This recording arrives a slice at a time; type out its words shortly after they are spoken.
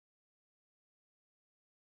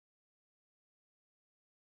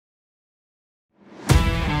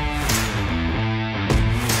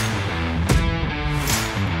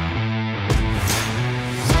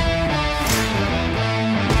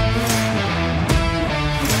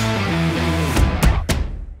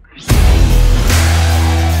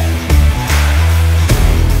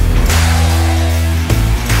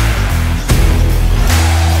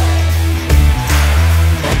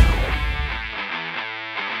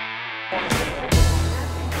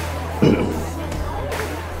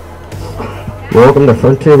Welcome to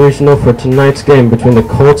Frontier Regional for tonight's game between the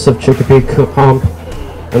Colts of Chicopee Comp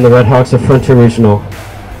and the Red Hawks of Frontier Regional.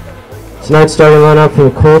 Tonight's starting lineup for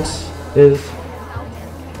the Colts is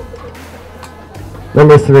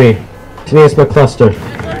number 3, Tenias McCluster.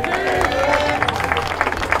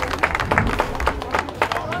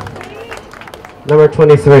 Number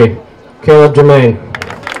 23, Caleb Germain.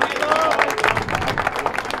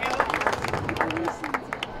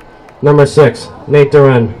 Number 6, Nate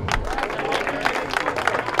Duran.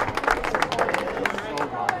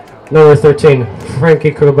 Number 13,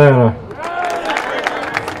 Frankie Cabrera.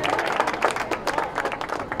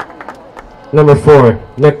 Number 4,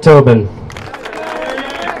 Nick Tobin.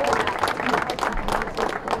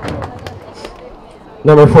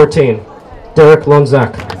 Number 14, Derek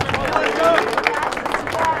Lonzak.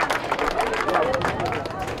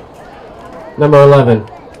 Number 11,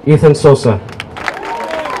 Ethan Sosa.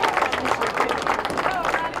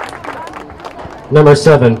 Number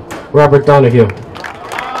 7, Robert Donahue.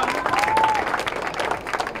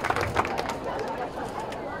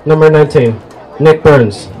 Number 19, Nick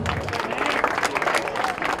Burns.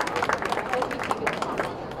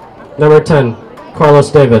 Number 10, Carlos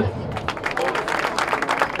David.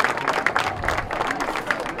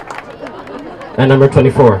 And number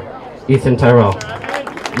 24, Ethan Tyrell.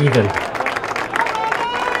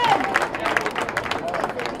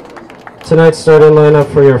 Tonight's starting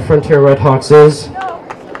lineup for your Frontier Red Hawks is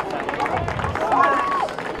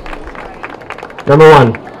number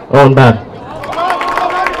 1, Owen Babb.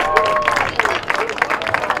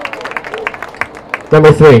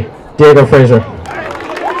 Number 3, Diego Frazier.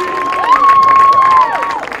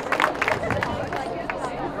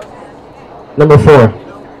 Number 4,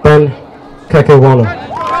 Ben Kakewana.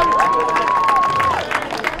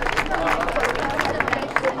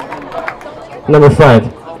 Number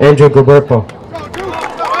 5, Andrew Gilberto.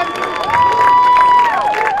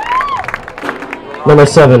 Number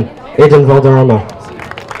 7, Aiden Valderrama.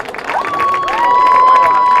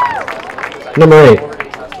 Number 8,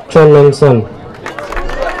 Chunmin Sun.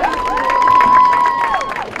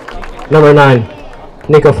 Number 9,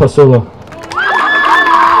 Nico Fasulo.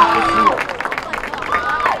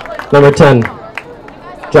 Number 10,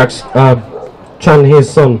 Chan Hee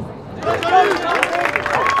Sun.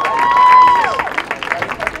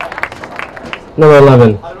 Number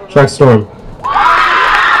 11, Jack Storm.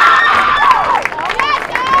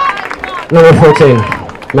 Number 14,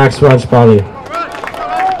 Max Rajpali.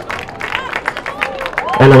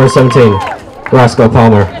 And number 17, Roscoe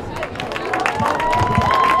Palmer.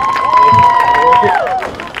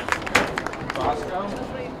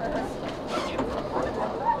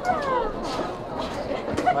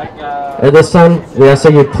 At this time, we ask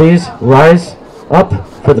that you please rise up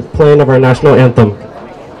for the playing of our national anthem.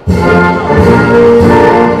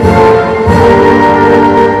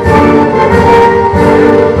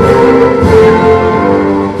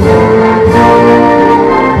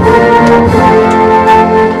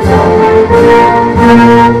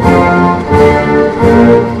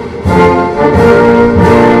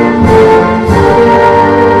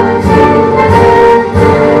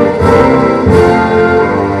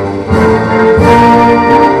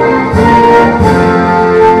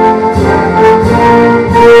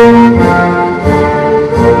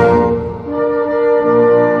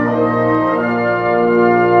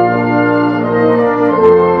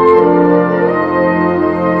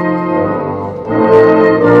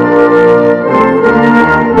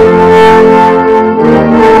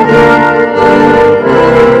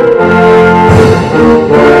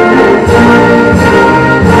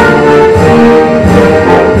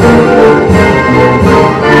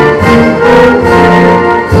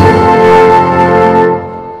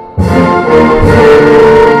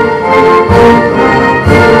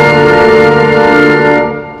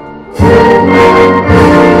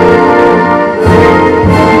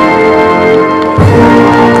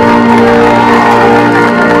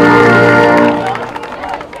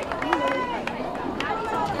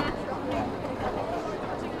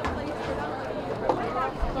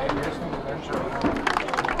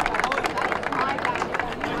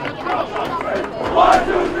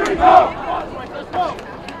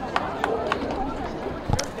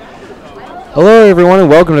 Hello everyone and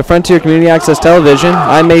welcome to Frontier Community Access Television.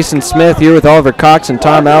 I'm Mason Smith here with Oliver Cox and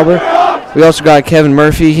Tom Albert. We also got Kevin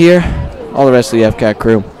Murphy here, all the rest of the FCAT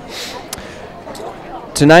crew.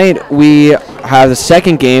 Tonight we have the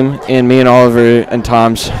second game in me and Oliver and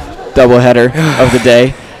Tom's doubleheader of the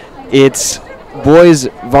day. It's boys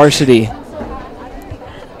varsity.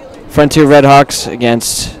 Frontier Red Hawks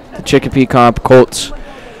against the Chicopee Comp Colts.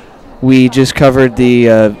 We just covered the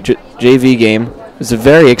JV game. was a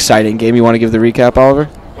very exciting game. You want to give the recap, Oliver?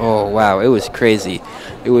 Oh, wow. It was crazy.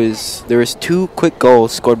 There was 2 quick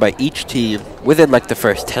goals scored by each team within like the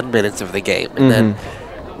first 10 minutes of the game. And then,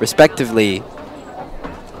 respectively,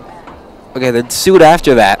 then soon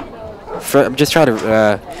after that, I'm just trying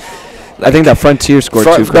to... I think that Frontier scored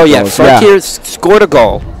 2 quick goals. Frontier scored a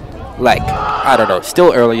goal, I don't know,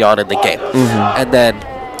 still early on in the game. And then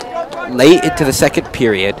late into the second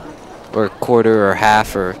period, or quarter or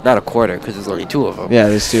half, or not a quarter because there's only 2 of them. Yeah,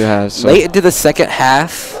 there's 2 halves. So. Late into the second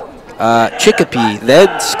half, Chicopee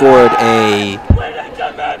then scored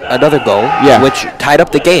another goal, which tied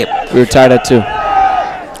up the game. We were tied at 2.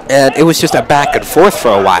 And it was just a back and forth for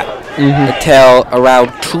a while until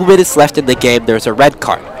around 2 minutes left in the game. There's a red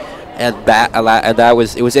card, and it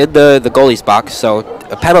was in the goalie's box, so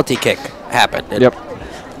a penalty kick happened. And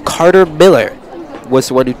Carter Miller was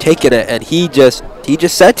the one who taken it, and he just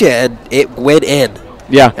sent it, and it went in.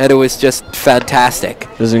 Yeah, and it was just fantastic.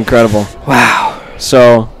 It was incredible. Wow.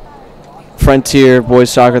 So, Frontier boys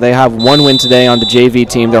soccer, they have 1 win today on the JV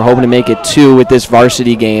team. They're hoping to make it 2 with this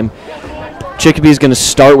varsity game. Chicopee is going to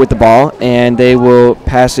start with the ball, and they will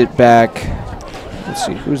pass it back. Let's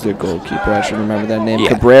see, who's their goalkeeper? I should remember that name.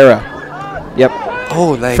 Cabrera. Yep.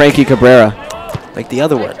 Oh, Frankie Cabrera. Like the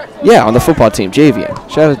other one. Yeah, on the football team, Javian.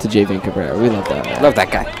 Shout out to Javian Cabrera. We love that man. Love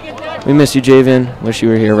that guy. We miss you, Javian. Wish you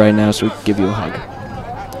were here right now so we could give you a hug.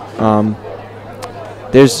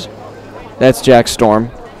 That's Jack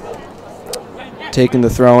Storm taking the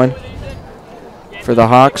throw-in for the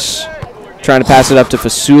Hawks. Trying to pass it up to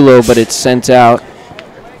Fasulo, but it's sent out.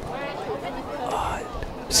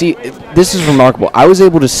 See, this is remarkable. I was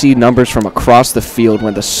able to see numbers from across the field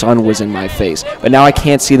when the sun was in my face, but now I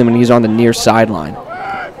can't see them when he's on the near sideline.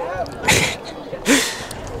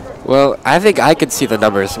 Well, I think I can see the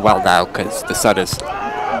numbers well now because the sun is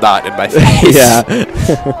not in my face.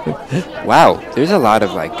 Yeah. Wow, there's a lot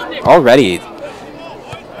of already.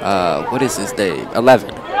 What is his name?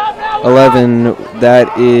 11. 11,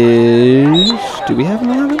 that is... Do we have an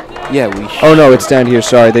 11? Yeah, we should. Oh, no, it's down here.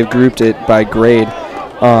 Sorry, they've grouped it by grade.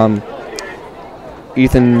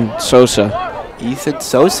 Ethan Sosa. Ethan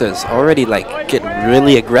Sosa's already, getting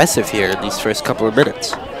really aggressive here in these first couple of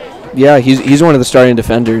minutes. Yeah, he's one of the starting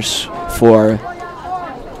defenders for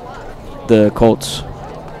the Colts.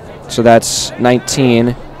 So that's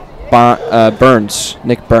 19, Burns,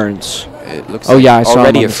 Nick Burns. It looks I saw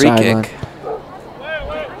already him on a the free sideline. kick.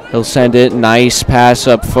 He'll send it. Nice pass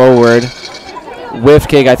up forward. Whiff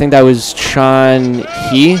kick. I think that was Chan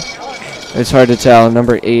Hee. It's hard to tell.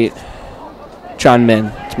 Number 8. Chan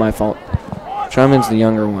Min. It's my fault. Chan Min's the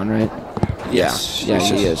younger one, right? Yes. Yeah,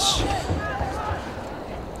 he is.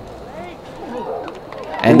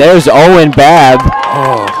 And there's Owen Babb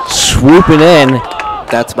swooping in.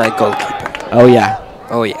 That's my goalkeeper. Oh, yeah.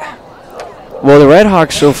 Oh, yeah. Well, the Red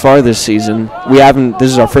Hawks so far this season,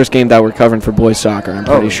 this is our first game that we're covering for boys soccer, I'm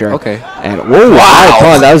pretty sure. Okay. And whoa, wow.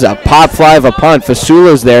 Punt. That was a pop fly of a punt.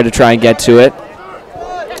 Fasulo's there to try and get to it.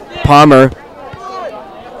 Palmer.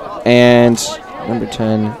 And number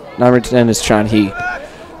 10 is Chan Hee.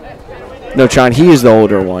 No, Chan Hee is the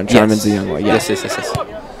older one. Chan Min's the young one. Yeah. Yes.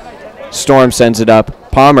 Storm sends it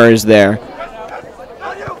up. Palmer is there.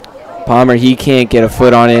 Palmer, he can't get a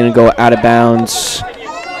foot on it and go out of bounds.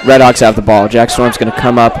 Red Hawks have the ball. Jack Storm's going to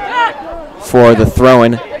come up for the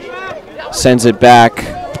throw-in. Sends it back.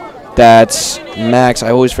 That's Max. I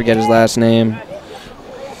always forget his last name.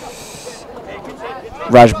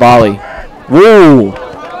 Rajbali. Woo!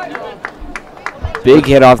 Big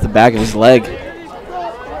hit off the back of his leg.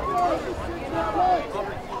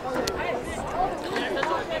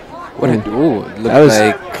 That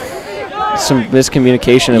was some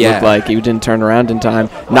miscommunication. It looked like he didn't turn around in time.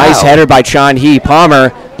 Nice header by Chan Hee.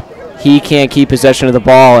 Palmer, he can't keep possession of the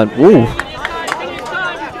ball, and woo!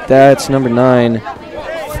 That's number 9.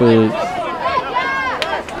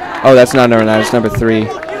 That's not number 9. It's number 3.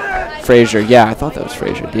 Frazier. Yeah, I thought that was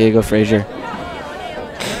Frazier. Diego Frazier.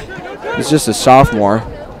 He's just a sophomore,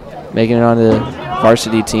 making it onto the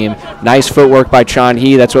varsity team. Nice footwork by Chan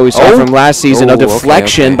Hee. That's what we saw from last season. A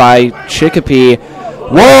deflection by Chicopee.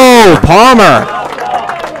 Whoa, Palmer!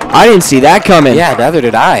 I didn't see that coming. Yeah, neither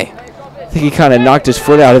did I. I think he kind of knocked his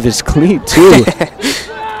foot out of his cleat, too.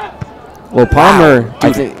 Well, Palmer, wow,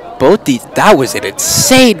 I think both these, that was an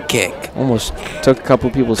insane kick. Almost took a couple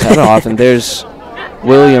people's head off, and there's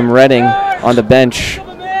William Redding on the bench,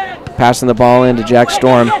 passing the ball into Jack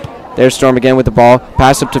Storm. There's Storm again with the ball.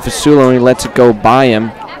 Pass up to Fasulo, and he lets it go by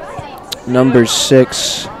him. Number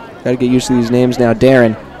 6. Got to get used to these names now.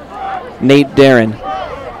 Nate Darren.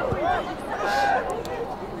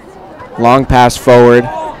 Long pass forward.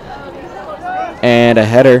 And a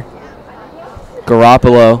header.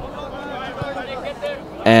 Garoppolo.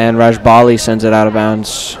 And Rajbali sends it out of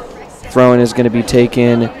bounds. Throw-in is going to be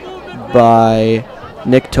taken by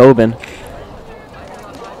Nick Tobin.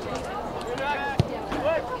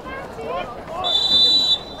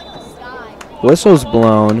 Whistle's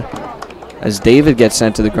blown as David gets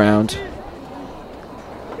sent to the ground.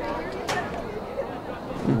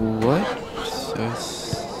 What?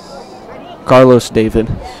 Carlos David.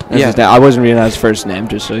 That's his name. I wasn't reading out his first name,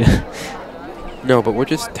 just so you. No, but what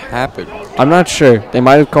just happened? I'm not sure. They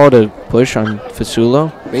might have called a push on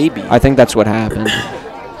Fasulo. Maybe. I think that's what happened.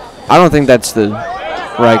 I don't think that's the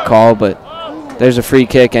right call, but there's a free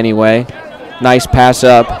kick anyway. Nice pass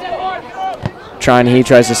up. He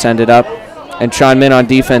tries to send it up. And Chon Min on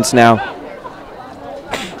defense now.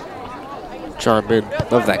 Chon Min.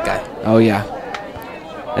 Love that guy. Oh, yeah.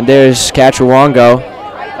 And there's Kachuwango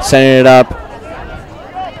sending it up.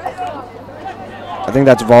 I think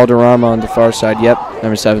that's Valderrama on the far side. Yep,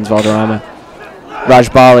 number 7's Valderrama.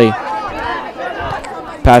 Rajbali.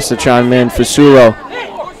 Pass to Chon Min. Fasulo.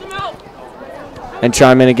 And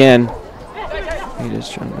Chon Min again. It is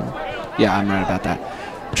Chon Min. Yeah, I'm right about that.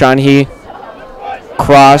 Chon Hee.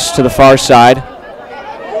 Cross to the far side.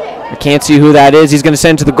 I can't see who that is. He's going to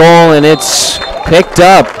send to the goal, and it's picked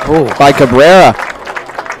up by Cabrera.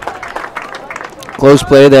 Close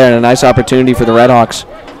play there and a nice opportunity for the Redhawks.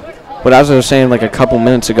 But as I was saying like a couple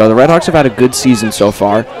minutes ago, the Redhawks have had a good season so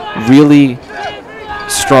far. Really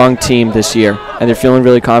strong team this year, and they're feeling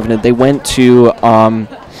really confident. They went to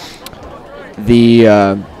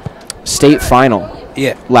the state final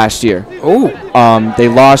last year. They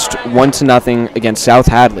lost 1-0 against South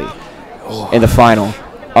Hadley in the final,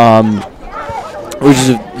 which is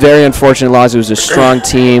a very unfortunate loss. It was a strong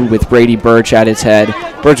team with Brady Birch at its head.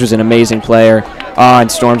 Birch was an amazing player.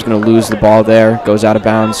 And Storm's going to lose the ball there. Goes out of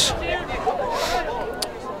bounds.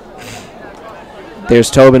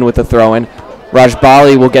 There's Tobin with the throw-in.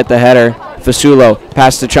 Rajbali will get the header. Fasulo,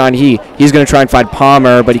 pass to Chon Hee. He's going to try and find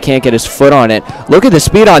Palmer, but he can't get his foot on it. Look at the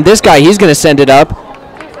speed on this guy. He's going to send it up.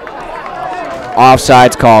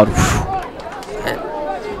 Offside's called.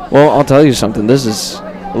 Well, I'll tell you something. This is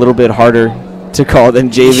a little bit harder to call than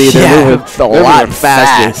JV. They're moving a lot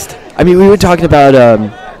faster. I mean, we were talking about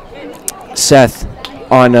Seth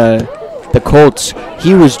on the Colts.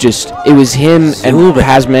 He was just, it was him and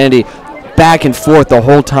Hasmandi back and forth the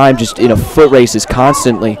whole time, just in a foot races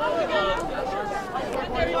constantly.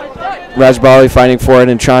 Rajbali fighting for it,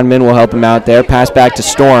 and Chon Min will help him out there. Pass back to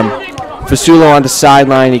Storm. Fasulo on the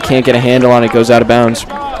sideline. He can't get a handle on it. Goes out of bounds.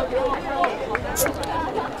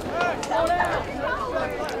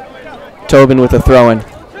 Tobin with a throw-in.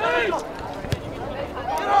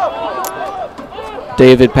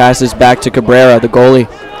 David passes back to Cabrera, the goalie.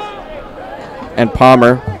 And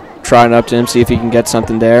Palmer trying up to him, see if he can get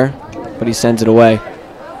something there. But he sends it away.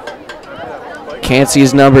 Can't see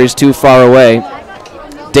his number. He's too far away.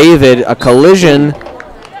 David, a collision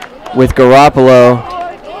with Garoppolo.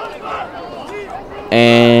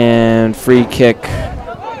 And free kick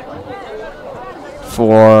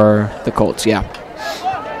for the Colts, yeah.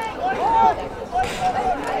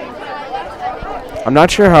 I'm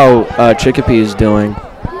not sure how Chicopee is doing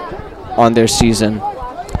on their season.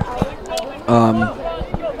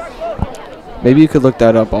 Maybe you could look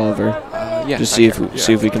that up, Oliver. Yeah, just see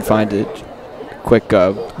if we can find a quick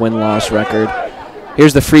win-loss record.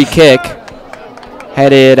 Here's the free kick.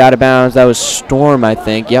 Headed out of bounds. That was Storm, I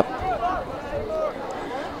think. Yep.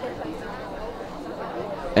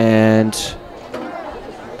 And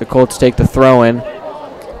the Colts take the throw-in.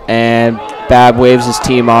 And Bab waves his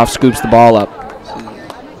team off, scoops the ball up.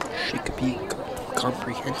 Chicopee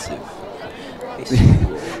comprehensive.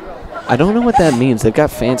 I don't know what that means. They've got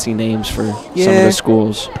fancy names for some of the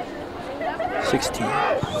schools. 16.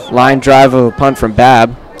 Line drive of a punt from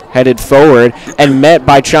Bab. Headed forward and met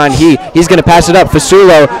by Chon Hee. He's going to pass it up.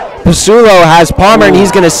 Fasulo has Palmer, and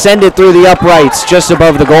he's going to send it through the uprights just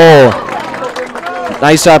above the goal.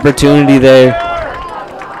 Nice opportunity there.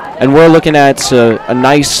 And we're looking at a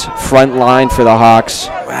nice front line for the Hawks.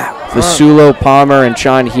 Wow. Fasulo, Palmer, and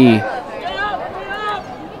Chon Hee.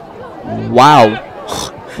 Wow.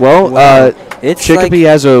 Well, it's Chicopee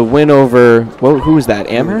has a win over, who was that,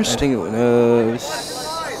 Amherst? I think it was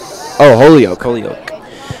Holyoke. Holyoke.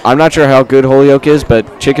 I'm not sure how good Holyoke is,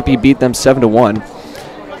 but Chicopee beat them 7-1.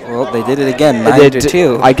 Well, they did it again,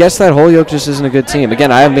 9-2. I guess that Holyoke just isn't a good team.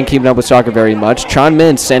 Again, I haven't been keeping up with soccer very much. Chon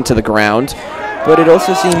Min sent to the ground. But it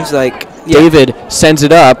also seems like David sends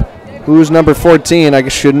it up. Who's number 14? I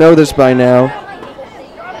should know this by now.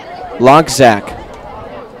 Lonkzak.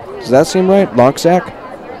 Does that seem right? Lonkzak?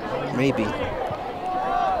 Maybe.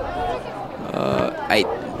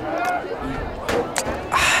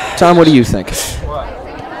 Tom, what do you think?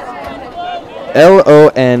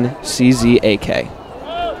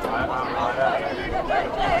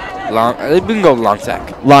 Lonczak. We can go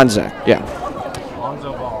Lonczak. Lonczak, yeah.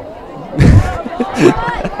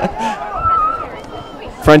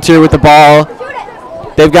 Frontier with the ball.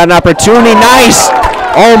 They've got an opportunity. Nice!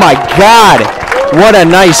 Oh my God! What a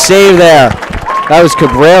nice save there. That was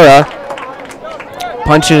Cabrera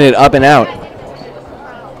punching it up and out.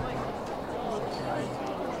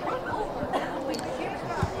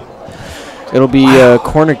 It'll be a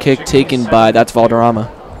corner kick taken by, that's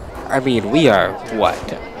Valderrama. I mean, we are, what,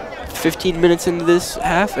 15 minutes into this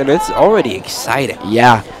half, and it's already exciting.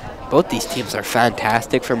 Yeah. Both these teams are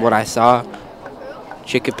fantastic from what I saw.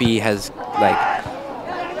 Chicopee has, like...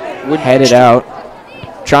 headed out.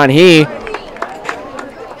 John He. Yeah,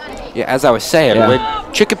 as I was saying, when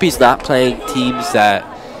Chicopee's not playing teams that...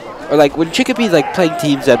 Or, like, when Chicopee's, like, playing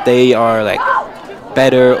teams that they are, like,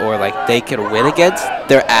 better or, like, they can win against,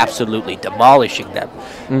 they're absolutely demolishing them.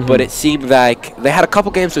 But it seemed like they had a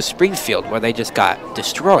couple games with Springfield where they just got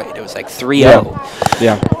destroyed. It was, like, 3-0.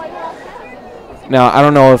 Yeah. Now, I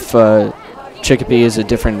don't know if Chicopee is a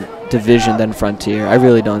different division than Frontier. I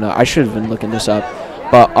really don't know. I should have been looking this up.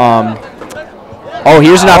 But, oh,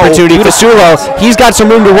 here's an opportunity for Sulo. He's got some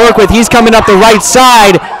room to work with. He's coming up the right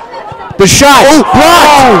side. The shot.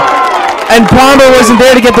 Blocked! And Palmer wasn't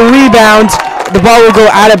there to get the rebound. The ball will go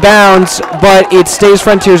out of bounds, but it stays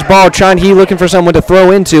Frontier's ball. Chan He looking for someone to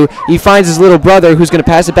throw into. He finds his little brother who's going to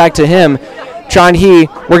pass it back to him. Chan He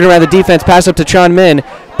working around the defense. Pass up to Chan Min.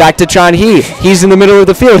 Back to Chan He. He's in the middle of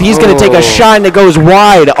the field. He's going to take a shot, and it goes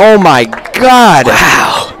wide. Oh, my God.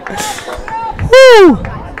 Wow. Woo!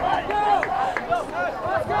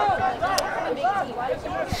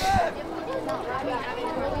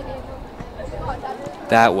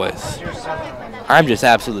 That was... I'm just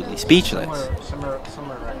absolutely speechless.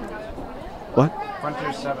 What?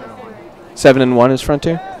 Frontier's 7-1. 7-1 is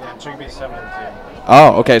Frontier? Yeah, Chicopee 7-2.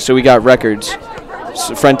 Oh, okay, so we got records.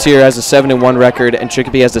 So Frontier has a 7-1 record, and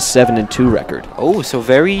Chicopee has a 7-2 record. Oh, so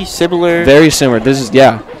very similar. Very similar. This is,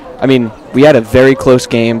 yeah. I mean, we had a very close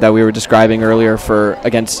game that we were describing earlier for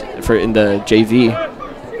in the JV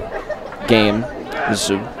game. It was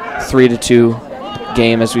a 3-2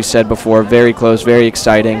 game, as we said before. Very close, very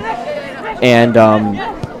exciting. And,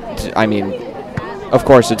 I mean, of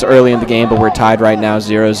course, it's early in the game, but we're tied right now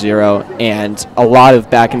 0-0, and a lot of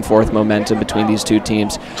back-and-forth momentum between these two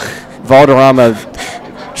teams. Valderrama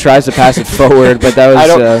tries to pass it forward, but that was...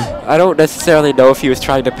 I don't necessarily know if he was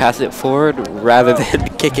trying to pass it forward rather than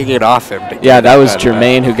kicking it off him. Yeah, that was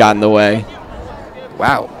Jermaine who got in the way.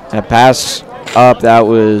 Wow. And a pass up, that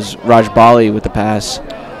was Rajbali with the pass.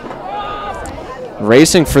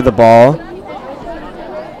 Racing for the ball.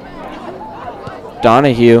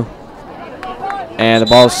 Donahue. And the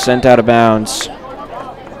ball's sent out of bounds.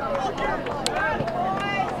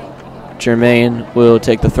 Jermaine will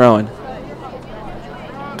take the throw-in.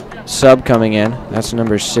 Sub coming in. That's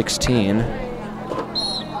number 16.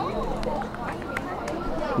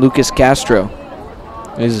 Lucas Castro.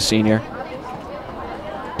 He's a senior.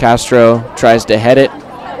 Castro tries to head it.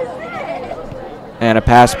 And a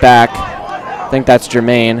pass back. I think that's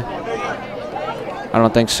Jermaine. I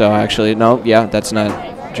don't think so, actually. No, yeah, that's not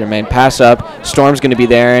Jermaine. Pass up. Storm's going to be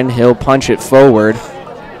there, and he'll punch it forward.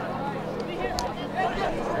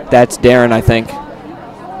 That's Darren, I think.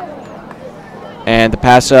 And the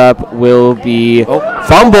pass up will be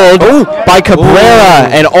fumbled by Cabrera,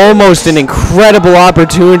 and almost an incredible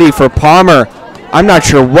opportunity for Palmer. I'm not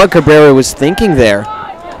sure what Cabrera was thinking there.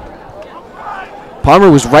 Palmer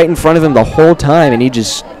was right in front of him the whole time, and he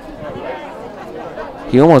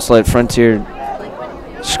almost let Frontier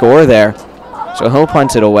score there. So he'll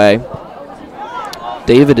punt it away.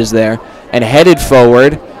 David is there and headed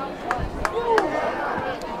forward.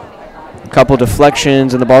 A couple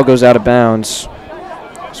deflections, and the ball goes out of bounds.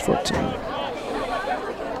 It's 14.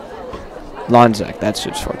 Lonczak, that's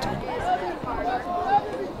who's 14.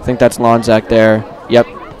 I think that's Lonczak there. Yep,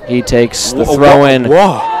 he takes the throw in.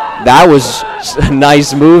 That was a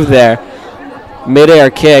nice move there.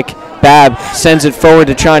 Mid-air kick. Bab sends it forward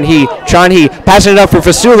to Chan He. Chan He passing it up for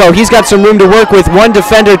Fasulo. He's got some room to work with. One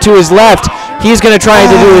defender to his left. He's going to try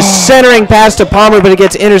to do a centering pass to Palmer, but it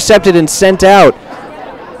gets intercepted and sent out.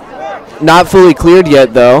 Not fully cleared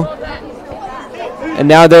yet, though. And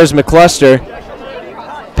now there's McCluster.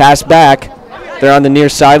 Pass back. They're on the near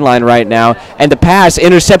sideline right now. And the pass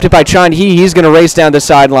intercepted by Chan He. He's going to race down the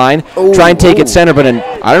sideline. Try and take it center, but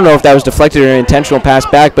I don't know if that was deflected or an intentional pass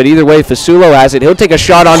back, but either way, Fasulo has it. He'll take a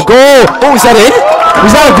shot on goal. Oh, is that it?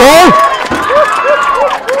 Was that a goal?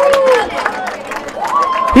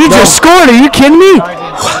 He just scored. Are you kidding me?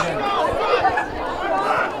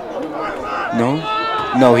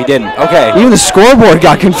 No, he didn't. Okay. Even the scoreboard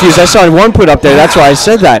got confused. I saw one put up there. That's why I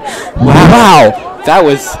said that. Wow. That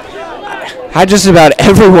was... Had just about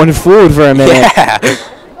everyone fooled for a minute. Yeah.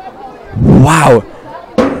 Wow.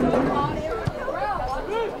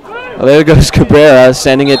 Well, there goes Cabrera,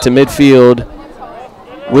 sending it to midfield.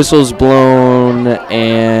 Whistle's blown,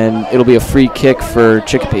 and it'll be a free kick for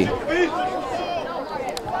Chicopee.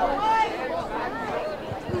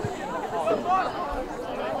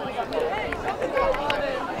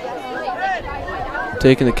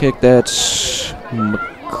 Taking the kick, that's...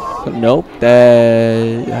 Nope,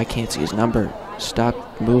 that... I can't see his number.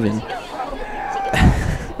 Stop moving.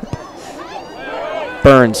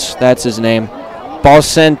 Burns, that's his name. Ball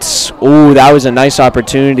sent. Ooh, that was a nice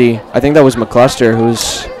opportunity. I think that was McCluster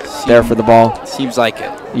who's there for the ball. Seems like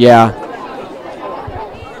it. Yeah.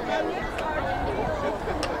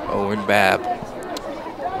 Owen Babb.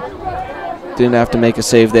 Didn't have to make a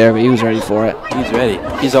save there, but he was ready for it. He's ready.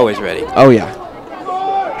 He's always ready. Oh, yeah.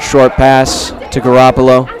 Short pass to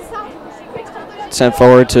Garoppolo. Sent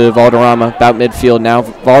forward to Valderrama, about midfield now.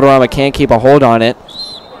 Valderrama can't keep a hold on it.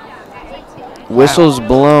 Whistle's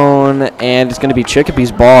blown, and it's going to be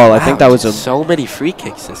Chicopee's ball. Wow, I think that was so many free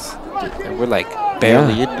kicks. We're like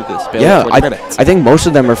barely into this. Barely yeah, 20 minutes. I think most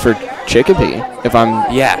of them are for Chicopee. If I'm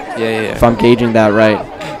if I'm gauging that right.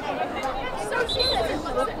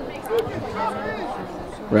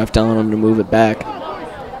 Ref telling him to move it back.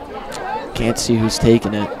 Can't see who's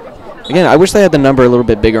taking it. Again, I wish they had the number a little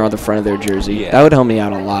bit bigger on the front of their jersey. Yeah. That would help me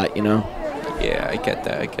out a lot, you know. Yeah, I get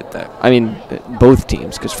that. I get that. I mean, both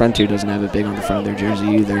teams, because Frontier doesn't have it big on the front of their jersey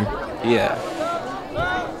either. Yeah.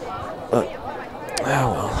 Oh,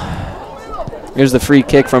 well. Here's the free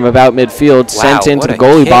kick from about midfield, sent into the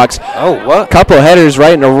goalie box. Oh, what? Couple headers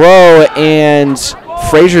right in a row, and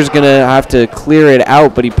Frazier's going to have to clear it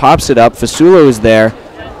out, but he pops it up. Fasulo is there.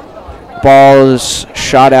 Ball's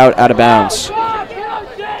shot out of bounds.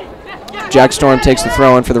 Jack Storm takes the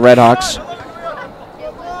throw in for the Redhawks.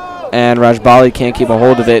 And Rajbali can't keep a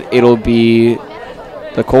hold of it. It'll be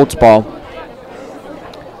the Colts ball.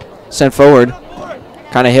 Sent forward.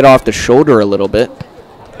 Kind of hit off the shoulder a little bit.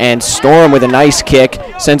 And Storm with a nice kick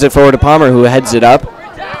sends it forward to Palmer, who heads it up.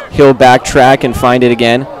 He'll backtrack and find it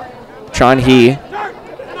again. Chon Hee.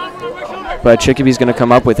 But Chicopee's going to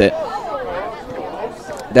come up with it.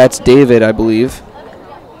 That's David, I believe.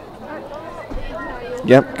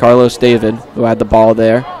 Yep, Carlos David, who had the ball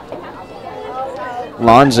there.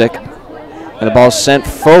 Lonzik. And the ball's sent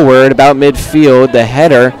forward about midfield. The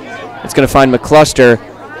header. It's going to find McCluster.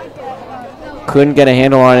 Couldn't get a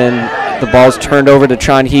handle on it. And the ball's turned over to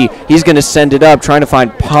Chon Hee. He's going to send it up, trying to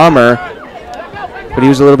find Palmer. But he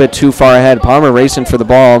was a little bit too far ahead. Palmer racing for the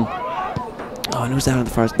ball. Oh, and who's that on the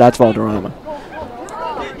far side? That's Valderrama.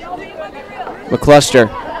 McCluster.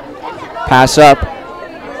 Pass up.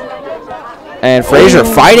 And Frazier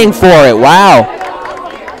fighting for it. Wow.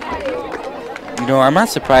 You know, I'm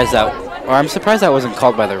surprised that wasn't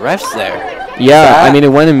called by the refs there. Yeah, I mean,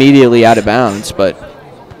 it went immediately out of bounds, but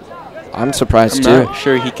I'm surprised too. I'm not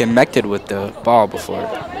sure he connected with the ball before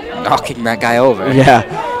knocking that guy over.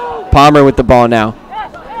 Yeah. Palmer with the ball now.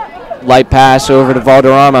 Light pass over to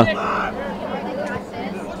Valderrama.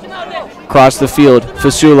 Across the field,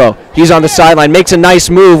 Fasulo. He's on the sideline, makes a nice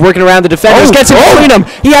move, working around the defenders, gets in between them.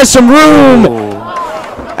 He has some room.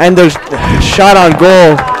 Oh. And the shot on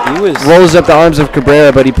goal rolls up the arms of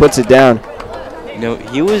Cabrera, but he puts it down. No,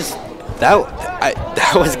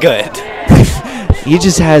 that was good. He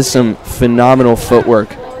just has some phenomenal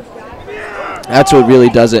footwork. That's what really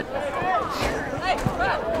does it.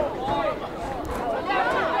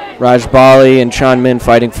 Rajbali and Chon Min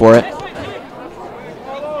fighting for it.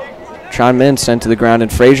 Chon Min sent to the ground,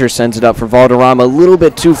 and Frazier sends it up for Valderrama. A little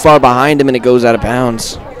bit too far behind him, and it goes out of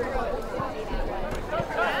bounds.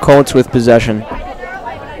 Colts with possession.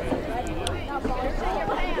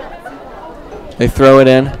 They throw it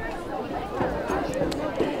in.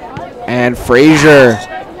 And Frazier.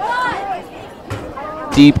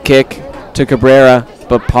 Deep kick to Cabrera,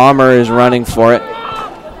 but Palmer is running for it.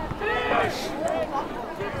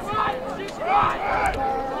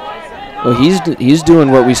 Well, he's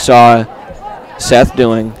doing what we saw Seth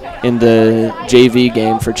doing in the JV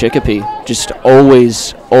game for Chicopee. Just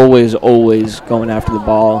always going after the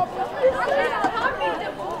ball.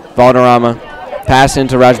 Valderrama, pass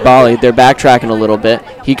into Rajbali. They're backtracking a little bit.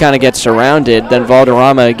 He kind of gets surrounded. Then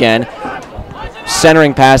Valderrama again.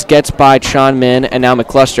 Centering pass gets by Chon Min, and now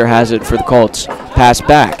McCluster has it for the Colts. Pass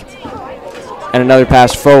back. And another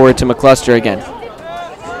pass forward to McCluster again.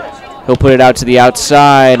 He'll put it out to the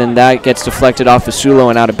outside, and that gets deflected off of Sulo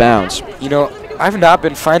and out of bounds. You know, I've not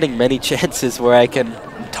been finding many chances where I can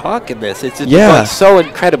talk in this. It's just Yeah. going so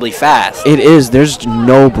incredibly fast. It is. There's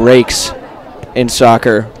no breaks in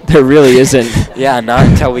soccer. There really isn't. Yeah, not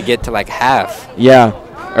until we get to like half. Yeah.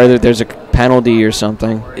 Or there's a penalty or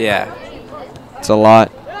something. Yeah. It's a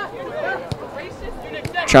lot.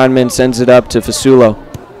 Chanmin sends it up to Fasulo.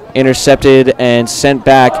 Intercepted and sent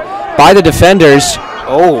back by the defenders.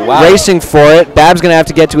 Oh, wow. Racing for it. Bab's going to have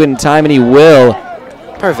to get to it in time, and he will.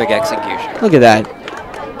 Perfect execution. Look at that.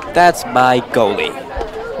 That's my goalie.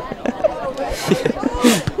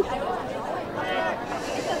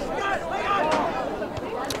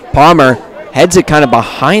 Palmer heads it kind of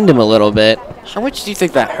behind him a little bit. How much do you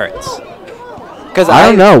think that hurts? Because I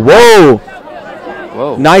don't know. Whoa.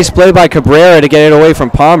 Whoa. Nice play by Cabrera to get it away from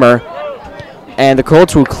Palmer. And the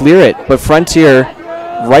Colts will clear it. But Frontier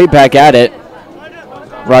right back at it.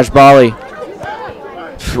 Rajbali.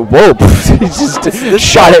 Whoa. He just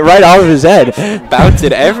shot it right off of his head. Bounced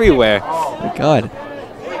it everywhere. Oh, my God.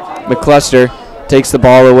 McCluster takes the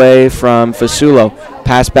ball away from Fasulo.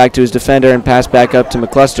 Pass back to his defender and pass back up to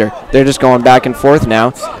McCluster. They're just going back and forth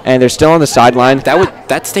now. And they're still on the sideline.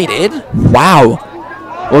 That stayed in? Wow.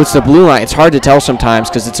 Well, it's the blue line. It's hard to tell sometimes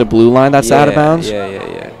because it's a blue line that's out of bounds.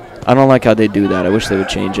 Yeah. I don't like how they do that. I wish they would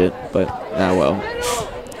change it, but well.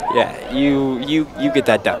 Yeah, you get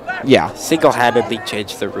that done. Yeah. Single-handedly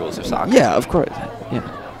change the rules of soccer. Yeah, of course. Yeah.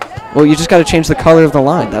 Well, you just got to change the color of the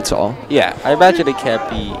line. That's all. Yeah, I imagine it can't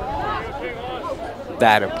be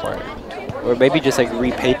that important. Or maybe just like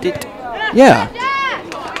repaint it. Yeah.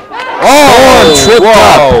 Oh, tripped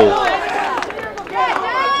up.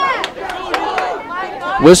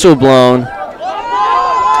 Whistle blown.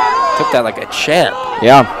 Took that like a champ.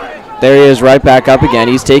 Yeah. There he is right back up again.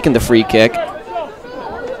 He's taking the free kick.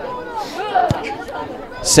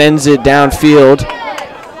 Sends it downfield.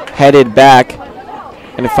 Headed back.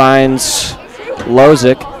 And it finds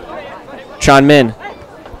Lozic. Chanmin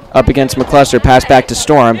up against McCluster. Pass back to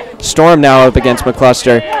Storm. Storm now up against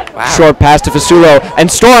McCluster. Wow. Short pass to Fasulo.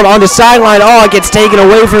 And Storm on the sideline. Oh, it gets taken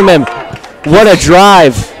away from him. What a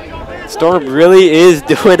drive. Storm really is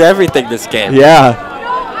doing everything this game.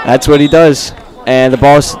 Yeah, that's what he does. And the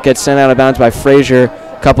ball gets sent out of bounds by Frazier.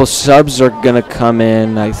 A couple subs are going to come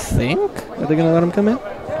in, I think. Are they going to let him come in?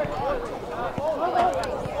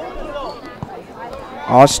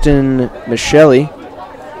 Austin Michelli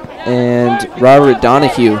and Robert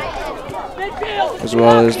Donahue. As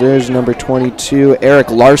well as there's number 22, Eric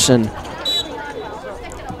Larson.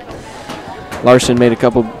 Larson made a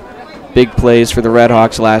couple big plays for the Red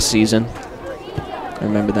Hawks last season. I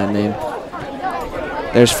remember that name.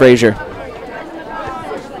 There's Frazier.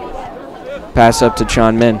 Pass up to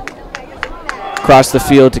Chanmin. Across the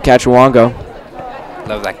field to Kachuango.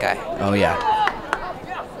 Love that guy. Oh, yeah.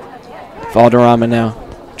 Valderrama now.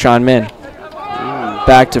 Chanmin.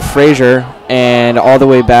 Back to Frazier and all the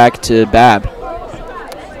way back to Bab.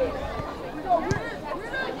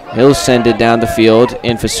 He'll send it down the field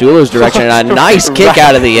in Fasulo's direction. A nice kick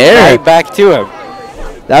out of the air. Right back to him.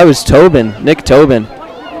 That was Tobin, Nick Tobin.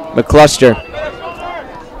 McCluster.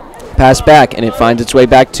 Pass back, and it finds its way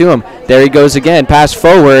back to him. There he goes again. Pass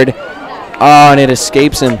forward. Oh, and it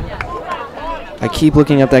escapes him. I keep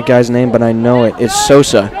looking up that guy's name, but I know it. It's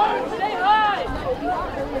Sosa.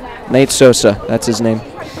 Nate Sosa. That's his name.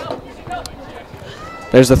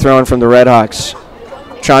 There's the throw-in from the Red Hawks.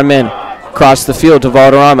 Chanmin. Across the field to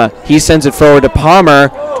Valderrama. He sends it forward to Palmer.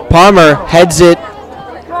 Palmer heads it.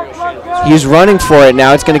 He's running for it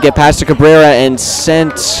now. It's going to get past to Cabrera and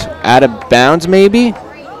sent out of bounds, maybe?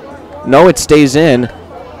 No, it stays in.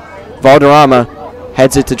 Valderrama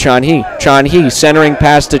heads it to Chanhi. Chanhi centering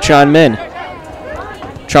pass to Chanmin.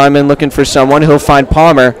 Chanmin looking for someone. He'll find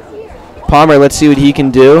Palmer. Palmer, let's see what he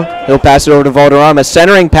can do. He'll pass it over to Valderrama.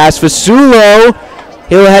 Centering pass for Fasulo.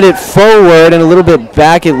 He'll head it forward and a little bit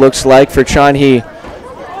back, it looks like, for Chanhi.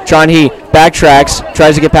 Chanhi backtracks,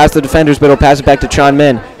 tries to get past the defenders, but he'll pass it back to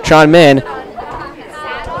Chanmin. Chanmin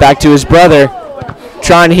back to his brother.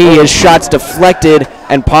 Chanhi, his shot's deflected,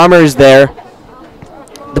 and Palmer's there.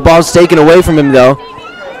 The ball's taken away from him, though.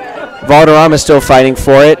 Valderrama's still fighting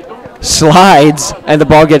for it. Slides, and the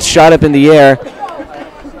ball gets shot up in the air.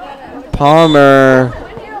 Palmer,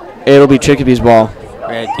 it'll be Chicopee's ball.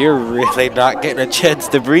 Man, you're really not getting a chance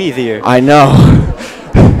to breathe here. I know.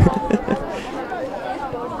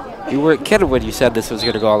 You weren't kidding when you said this was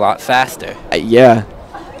going to go a lot faster. Yeah.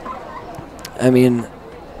 I mean,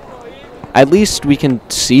 at least we can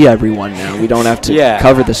see everyone now. We don't have to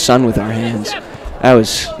cover the sun with our hands. That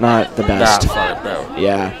was not the best. Not fun, no.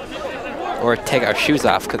 Yeah. Or take our shoes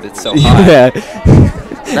off because it's so hot. Yeah.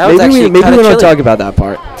 Maybe we don't talk about that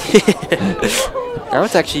part. Now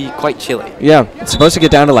it's actually quite chilly. Yeah, it's supposed to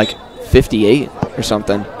get down to like 58 or or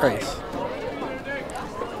something. Nice.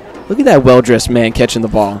 Look at that well-dressed man catching the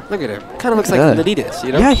ball. Look at him. Kind of looks like Lanitas,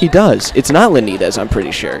 you know? Yeah, he does. It's not Lanitas, I'm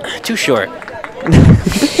pretty sure. Too short.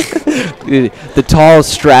 The tall,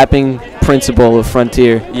 strapping principal of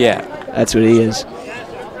Frontier. Yeah. That's what he is.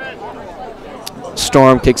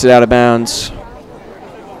 Storm kicks it out of bounds.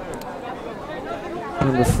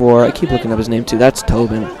 Number 4. I keep looking up his name, too. That's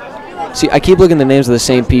Tobin. See, I keep looking at the names of the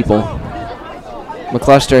same people.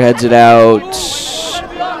 McCluster heads it out,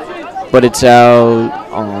 but it's out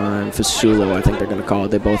on Fasulo, I think they're going to call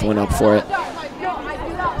it. They both went up for it.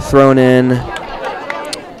 Thrown in.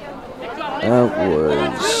 That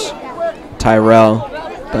was Tyrell.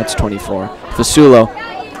 That's 24. Fasulo.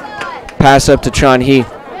 Pass up to Chon Hee.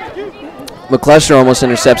 McCluster almost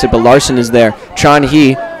intercepts it, but Larson is there. Chon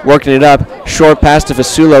Hee working it up. Short pass to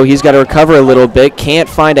Fasulo. He's got to recover a little bit. Can't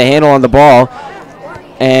find a handle on the ball.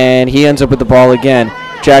 And he ends up with the ball again.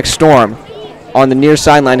 Jack Storm on the near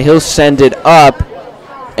sideline. He'll send it up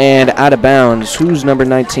and out of bounds. Who's number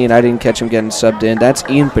 19? I didn't catch him getting subbed in. That's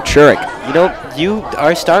Ian Pachurik. You know, you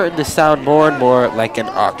are starting to sound more and more like an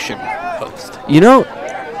auction host. You know,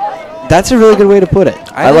 that's a really good way to put it.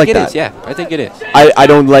 I like that. It is, yeah. I think it is. I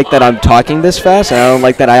don't like that I'm talking this fast, and I don't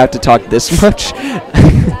like that I have to talk this much.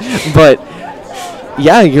 But,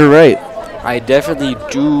 yeah, you're right. I definitely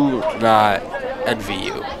do not envy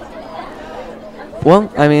you.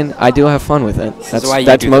 Well, I mean, I do have fun with it. That's why you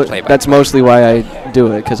do the play-by-play. That's mostly why I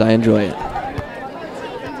do it, because I enjoy it.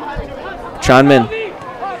 Chonmin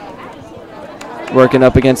working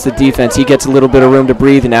up against the defense. He gets a little bit of room to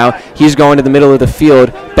breathe now. He's going to the middle of the field.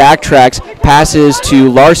 Backtracks, passes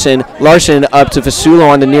to Larson. Larson up to Fasulo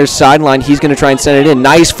on the near sideline. He's going to try and send it in.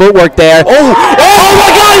 Nice footwork there. Oh my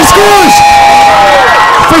God, he scores!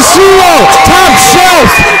 Fasulo, top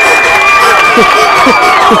shelf!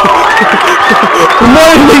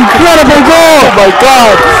 What an incredible goal! Oh my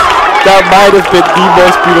God! That might have been the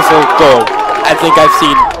most beautiful goal I think I've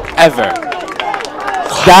seen ever.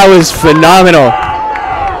 That was phenomenal.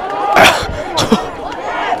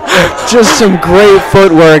 Just some great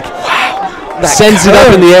footwork. Wow. Sends it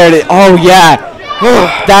up in the air. Oh, yeah.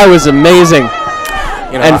 That was amazing.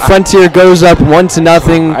 You know, and Frontier goes up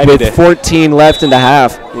 1-0 with 14 left in the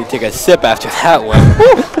half. You take a sip after that one.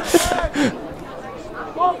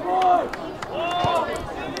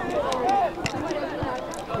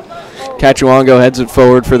 Cachuongo heads it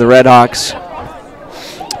forward for the Redhawks.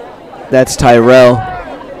 That's Tyrell.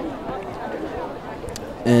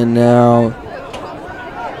 And now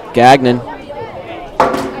Gagnon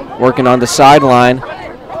working on the sideline.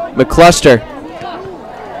 McCluster.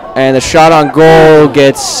 And the shot on goal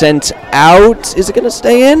gets sent out. Is it going to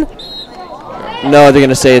stay in? No, they're going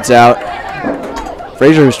to say it's out.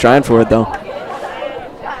 Frazier was trying for it, though.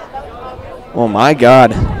 Oh, my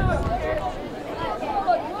God.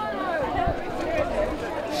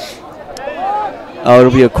 Oh,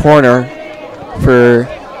 it'll be a corner for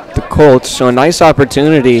the Colts. So a nice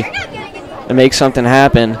opportunity to make something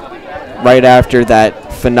happen right after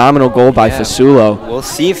that phenomenal goal by Fasulo. We'll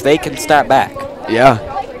see if they can snap back. Yeah.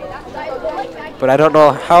 But I don't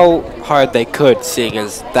know how hard they could, seeing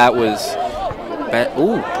as that was...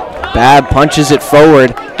 Ooh. Bab punches it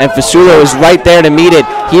forward, and Fasulo is right there to meet it.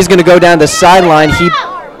 He's going to go down the sideline. He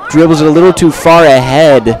dribbles it a little too far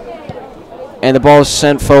ahead, and the ball is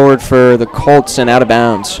sent forward for the Colts and out of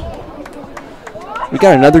bounds. We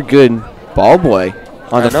got another good ball boy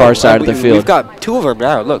on the far side of the field. We've got two of them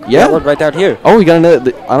now. Look, yeah, one right down here. Oh, we got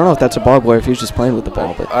another. I don't know if that's a ball boy or if he's just playing with the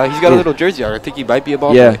ball. But he's got a little jersey on. I think he might be a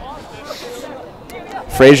ball boy.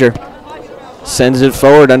 Frazier sends it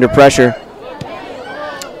forward under pressure.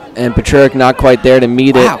 And Pachurik not quite there to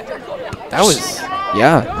meet it. That was...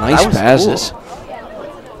 Yeah, nice passes. Cool.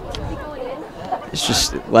 It's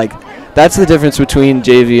just like... That's the difference between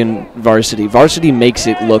JV and varsity. Varsity makes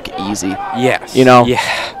it look easy. Yes. You know? Yeah.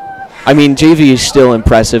 I mean, JV is still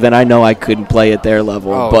impressive, and I know I couldn't play at their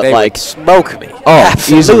level. But they like, would smoke me. Oh,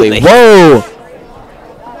 absolutely. Easily. Whoa!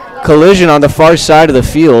 Collision on the far side of the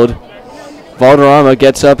field. Valderrama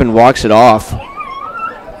gets up and walks it off.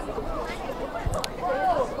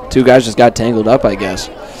 Two guys just got tangled up, I guess.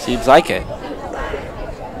 Seems like it.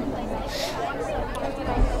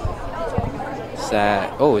 Is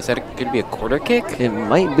that going to be a corner kick? It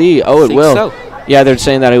might be. Oh, it will. So. Yeah, they're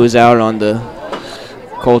saying that it was out on the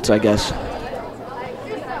Colts, I guess.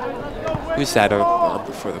 Who's that on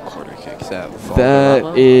before the corner kick? Is that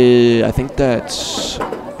Valderrama? I think that's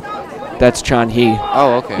Chon Hee.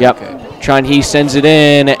 Oh, okay. Yep. Okay. Chon Hee sends it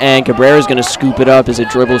in, and Cabrera's going to scoop it up as it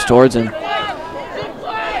dribbles towards him.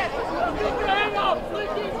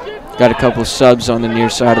 Got a couple subs on the near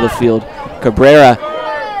side of the field. Cabrera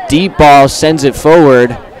deep ball, sends it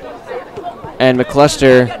forward. And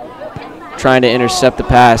McCluster trying to intercept the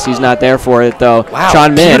pass. He's not there for it, though. Wow,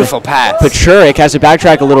 Sean Min. beautiful pass. Pachurik has to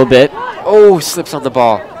backtrack a little bit. Oh, slips on the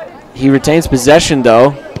ball. He retains possession,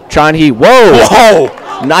 though. Chon Hee, whoa!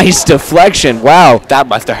 Whoa! Nice deflection. Wow. That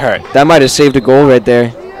must have hurt. That might have saved a goal right there.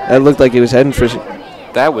 That looked like he was heading for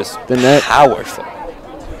That was the net. Powerful.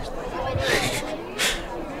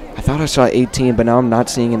 I thought I saw 18, but now I'm not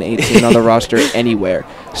seeing an 18 on the roster anywhere.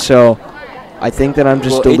 So I think that I'm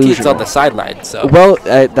just delusional. 18's on the sideline, so. Well,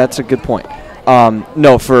 that's a good point.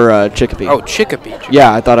 No, for Chicopee. Oh, Chicopee.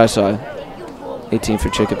 Yeah, I thought I saw 18 for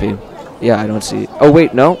Chicopee. Yeah, I don't see. Oh,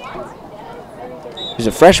 wait, no. He's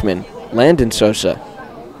a freshman, Landon Sosa.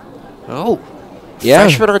 Oh. Yeah.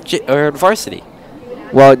 Freshman or varsity?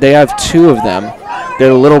 Well, they have two of them. They're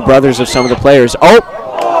the little brothers of some of the players. Oh!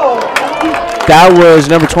 That was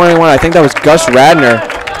number 21. I think that was Gus Radner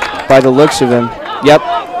by the looks of him. Yep.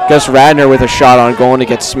 Gus Radner with a shot on goal and it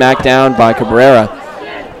gets smacked down by Cabrera.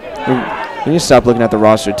 We need to stop looking at the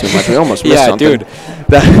roster too much. We almost missed something. Dude.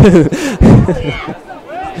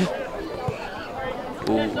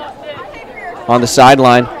 On the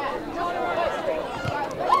sideline.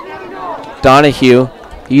 Donahue.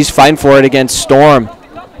 He's fighting for it against Storm.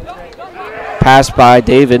 Pass by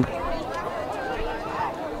David.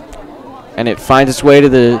 And it finds its way to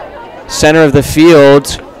the center of the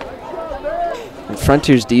field. And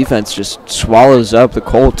Frontier's defense just swallows up the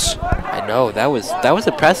Colts. I know, that was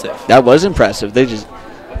impressive. That was impressive. They They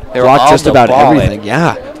were blocked on just the about ball everything.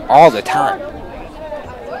 Yeah. all the time.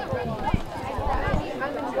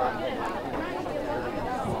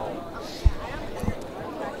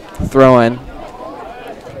 Throw in.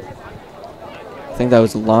 I think that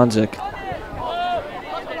was Lonzik.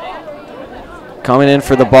 Coming in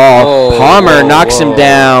for the ball. Whoa, Palmer whoa, knocks him whoa.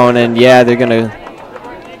 down, and yeah, they're going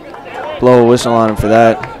to blow a whistle on him for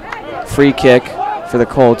that. Free kick for the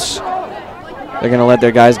Colts. They're going to let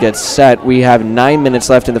their guys get set. We have 9 minutes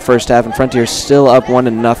left in the first half, and Frontier still up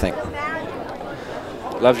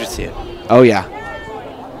 1-0. Love to see it. Oh, yeah.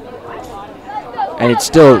 And it's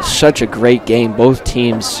still such a great game. Both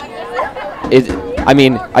teams, I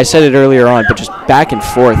mean, I said it earlier on, but just back and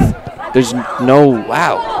forth. There's no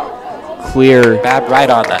clear. Bad right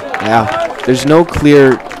on that. Yeah. There's no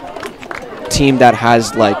clear team that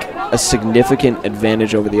has, like, a significant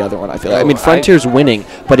advantage over the other one, I feel like. I mean, Frontier's winning,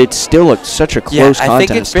 but it's still such a close contest. I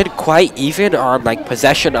think it's been quite even on, like,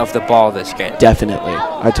 possession of the ball this game. Definitely.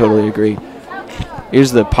 I totally agree.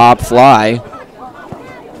 Here's the pop fly.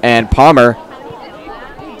 And Palmer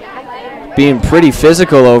being pretty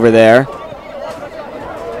physical over there.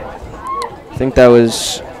 I think that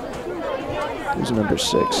was number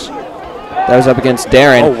 6. That was up against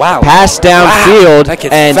Darren. Oh, wow. Pass downfield,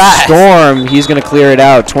 and fast. Storm, he's going to clear it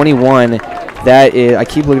out. 21. That is, I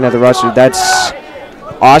keep looking at the roster. That's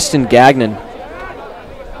Austin Gagnon.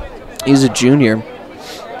 He's a junior.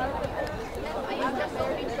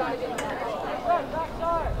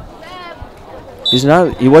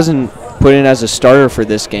 He wasn't put in as a starter for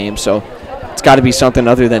this game, so it's got to be something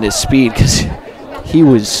other than his speed because he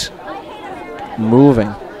was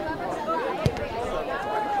moving.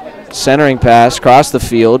 Centering pass, across the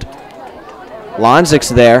field. Lonzik's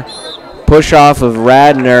there. Push off of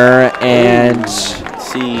Radner and...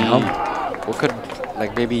 What could,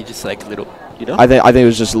 like, maybe just, like, little, you know? I think it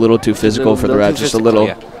was just a little too physical for the Reds. Just a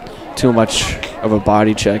little too much of a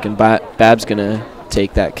body check, and Bab's going to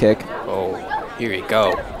take that kick. Oh, here you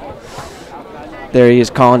go. There he is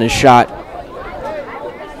calling his shot.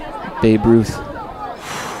 Babe Ruth.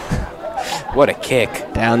 What a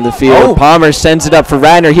kick. Down the field. Palmer sends it up for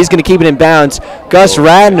Radner. He's going to keep it in bounds. Gus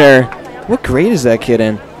Radner. What grade is that kid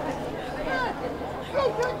in?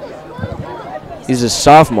 He's a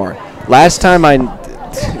sophomore. I think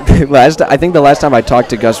the last time I talked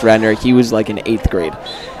to Gus Radner, he was like in 8th grade.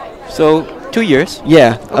 So, 2 years?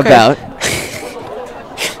 Yeah, okay. About.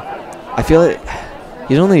 I feel like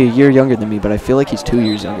he's only a year younger than me, but I feel like he's 2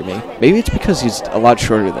 years younger than me. Maybe it's because he's a lot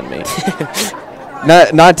shorter than me.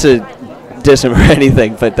 Not to diss him or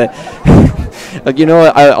anything, but like, you know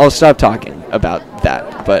what? I'll stop talking about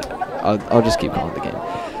that, but I'll just keep calling the game.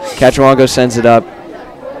 Cachuango sends it up.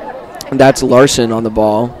 That's Larson on the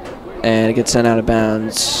ball, and it gets sent out of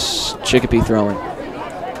bounds. Chicopee throwing.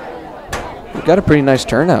 We've got a pretty nice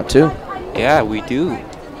turnout too. Yeah, we do.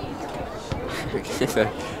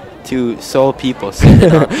 2 sole people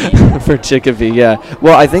sitting on me. For Chicopee, yeah.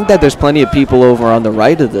 Well, I think that there's plenty of people over on the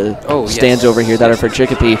right of the stands over here that are for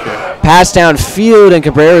Chicopee. Pass downfield, and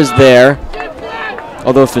Cabrera's there.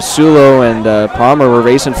 Although Fasulo and Palmer were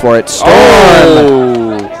racing for it.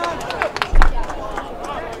 Storm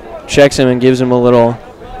checks him and gives him a little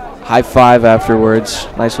High five afterwards.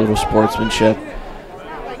 Nice little sportsmanship.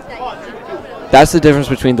 That's the difference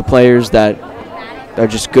between the players that are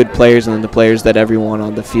just good players and then the players that everyone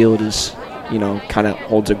on the field is, you know, kind of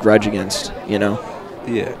holds a grudge against, you know?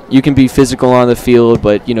 Yeah. You can be physical on the field,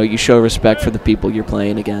 but, you know, you show respect for the people you're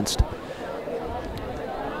playing against.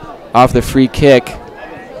 Off the free kick,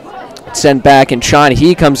 sent back, and Sean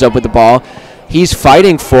He comes up with the ball. He's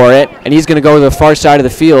fighting for it, and he's going to go to the far side of the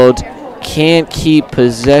field. Can't keep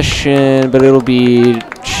possession, but it'll be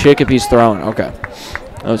Chicopee's throwing. Okay.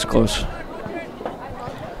 That was close.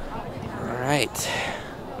 All right.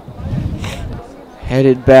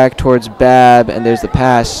 Headed back towards Bab, and there's the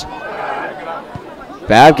pass.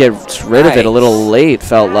 Bab gets rid of it a little late,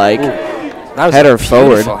 felt like. Ooh, that was header a beautiful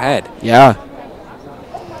forward. Head. Yeah.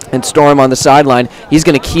 And Storm on the sideline. He's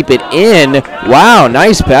going to keep it in. Wow,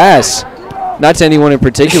 nice pass. Not to anyone in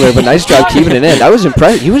particular, but nice job keeping it in. That was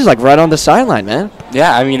impressive. He was like right on the sideline, man.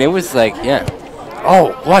 Yeah, I mean, it was like, yeah.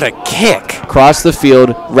 Oh, what a kick. Cross the field.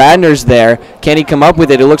 Radner's there. Can he come up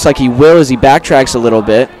with it? It looks like he will as he backtracks a little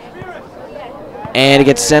bit. And it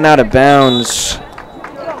gets sent out of bounds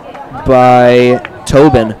by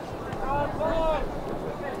Tobin.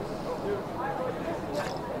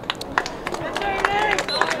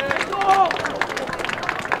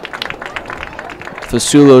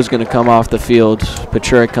 Fasulo's going to come off the field.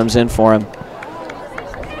 Pachurik comes in for him.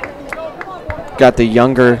 Got the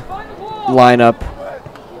younger lineup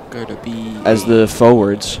Gonna be as the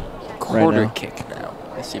forwards. corner right kick now.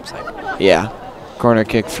 It seems like. Yeah. Corner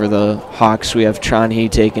kick for the Hawks. We have Chan Hee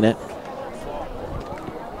taking it.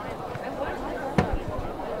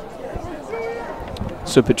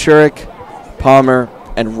 So Pachurik, Palmer,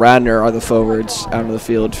 and Radner are the forwards out on the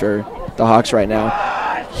field for the Hawks right now.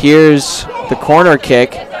 Here's the corner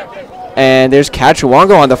kick, and there's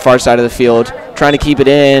Kachawango on the far side of the field trying to keep it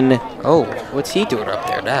in. Oh, what's he doing up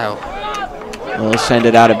there now? We'll send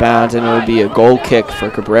it out of bounds, and it would be a goal kick for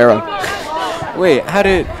Cabrera. Wait, how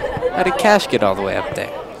did Cash get all the way up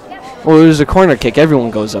there? Well, it was a corner kick. Everyone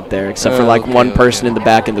goes up there except for like one person in the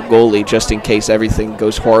back and the goalie, just in case everything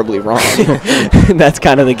goes horribly wrong. That's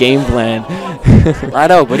kind of the game plan. I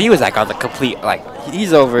know, but he was like on the complete, like,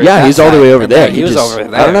 he's over. Yeah, he's all the way over there. He was over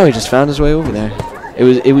there. I don't know. He just found his way over there.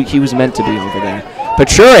 He was meant to be over there.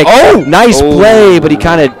 Pachurik, oh, nice play, but he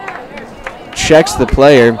kind of checks the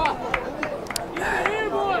player.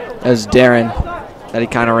 As Darren that he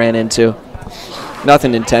kind of ran into.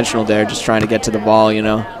 Nothing intentional there, just trying to get to the ball, you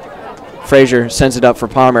know. Frazier sends it up for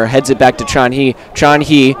Palmer, heads it back to Chan Hee. Chan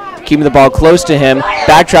Hee keeping the ball close to him,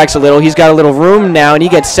 backtracks a little. He's got a little room now, and he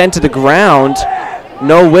gets sent to the ground.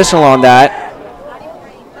 No whistle on that.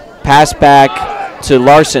 Pass back to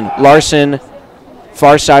Larson. Larson,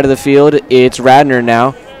 far side of the field. It's Radner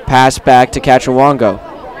now. Pass back to Kachawango.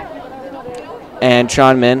 And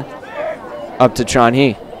Chanmin up to Chan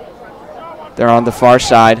Hee. They're on the far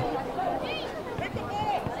side.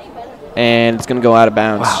 And it's going to go out of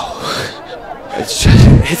bounds. Wow.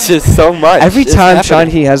 It's just so much. Every time Chan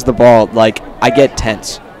Hee has the ball, like, I get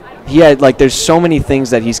tense. There's so many things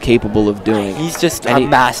that he's capable of doing. He's just a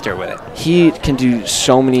master with it. He can do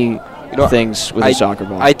so many things with a soccer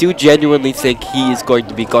ball. I do genuinely think he is going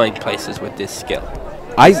to be going places with this skill.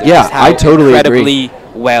 I totally agree. Incredibly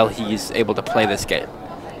well he's able to play this game.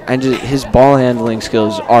 And just his ball handling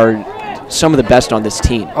skills are some of the best on this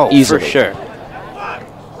team. Oh, easily. For sure.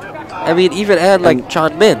 I mean, even like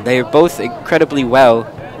Chan Min, they're both incredibly well,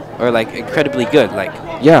 or like incredibly good. Like,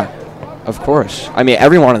 yeah, of course. I mean,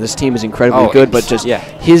 everyone on this team is incredibly good, but just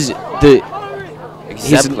his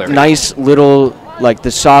nice little, like, the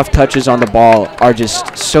soft touches on the ball are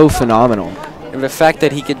just so phenomenal. And the fact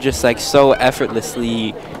that he can just like so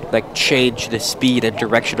effortlessly like change the speed and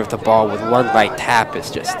direction of the ball with one light tap is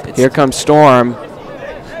just. Here comes Storm.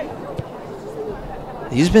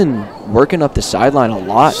 He's been working up the sideline a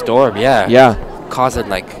lot. Storm, yeah. Yeah. Causing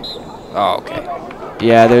like, oh, okay.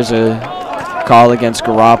 Yeah, there's a call against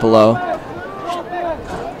Garoppolo.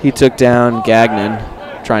 He took down Gagnon,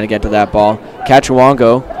 trying to get to that ball.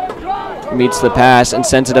 Kachawango meets the pass and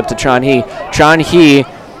sends it up to Chan Hee. Chan Hee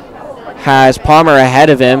has Palmer ahead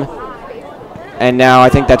of him. And now I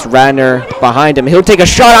think that's Radner behind him. He'll take a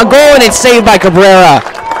shot on goal, and it's saved by Cabrera.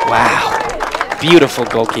 Wow. Beautiful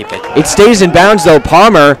goalkeeping. It stays in bounds, though.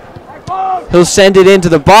 Palmer, he'll send it into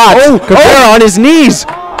the box. Oh, Cabrera on his knees.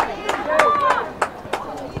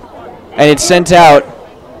 And it's sent out.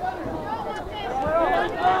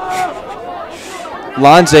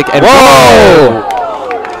 Lonzik and whoa!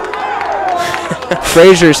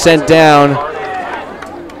 Frazier sent down.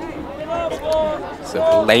 It's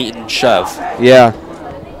a blatant shove. Yeah.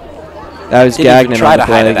 That was Gagnon on the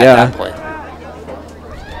play. At that point.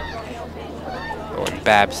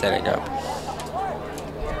 Fab setting up.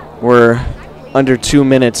 We're under 2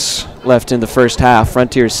 minutes left in the first half.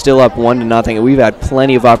 Frontier is still up 1-0, and we've had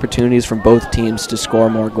plenty of opportunities from both teams to score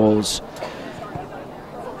more goals.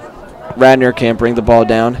 Radner can't bring the ball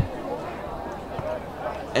down.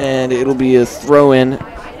 And it'll be a throw-in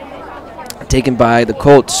taken by the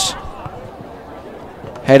Colts.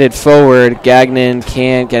 Headed forward, Gagnon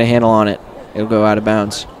can't get a handle on it. It'll go out of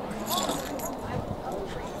bounds.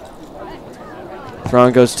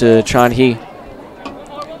 Throw-in goes to Chon Hee.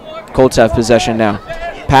 Colts have possession now.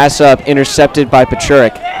 Pass up, intercepted by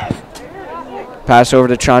Pachurik. Pass over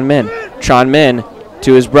to Chon Min. Chon Min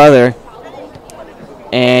to his brother.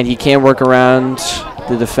 And he can't work around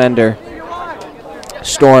the defender.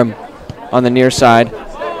 Storm on the near side.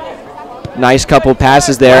 Nice couple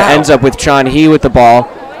passes there. Wow. Ends up with Chon Hee with the ball.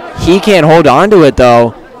 He can't hold on to it,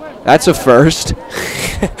 though. That's a first.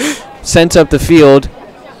 Sent up the field.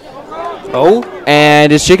 Oh.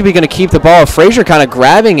 And is Chicopee going to keep the ball? Frazier kind of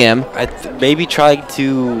grabbing him. Maybe trying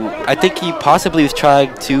to. I think he possibly was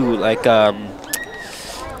trying to, like, I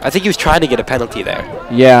think he was trying to get a penalty there.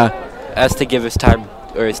 Yeah. As to give his time,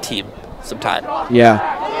 or his team, some time. Yeah.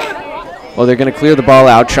 Well, they're going to clear the ball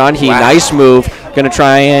out. Chon Hee, nice move. Going to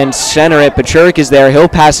try and center it. Pachurik is there. He'll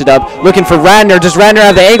pass it up. Looking for Radner. Does Radner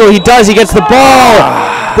have the angle? He does. He gets the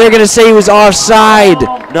ball. They're going to say he was offside.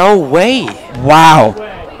 No way. Wow.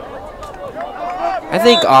 I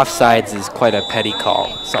think offsides is quite a petty call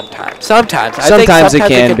sometimes. Sometimes it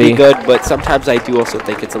can be good, but sometimes I do also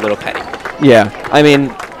think it's a little petty. Yeah. I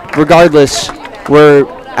mean, regardless, we're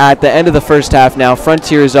at the end of the first half now.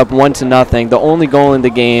 Frontier is up 1-0. The only goal in the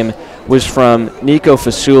game was from Nico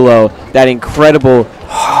Fasulo, that incredible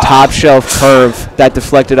top shelf curve that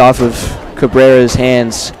deflected off of Cabrera's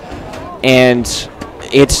hands. And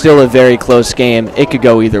it's still a very close game. It could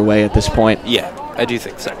go either way at this point. Yeah, I do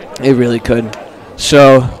think so. It really could.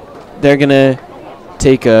 So they're going to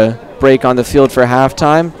take a break on the field for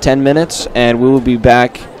halftime, 10 minutes, and we will be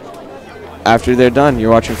back after they're done.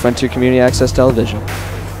 You're watching Frontier Community Access Television.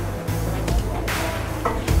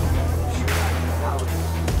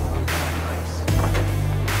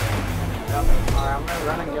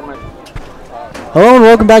 Hello and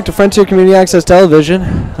welcome back to Frontier Community Access Television.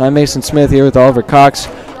 I'm Mason Smith here with Oliver Cox,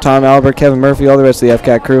 Tom Albert, Kevin Murphy, all the rest of the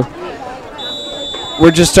FCAT crew.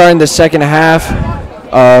 We're just starting the second half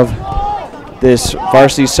of this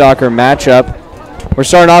varsity soccer matchup. We're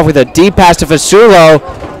starting off with a deep pass to Fasulo.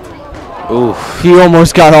 Ooh, he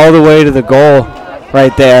almost got all the way to the goal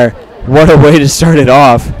right there. What a way to start it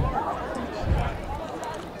off.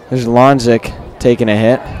 There's Lonzik taking a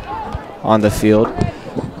hit on the field.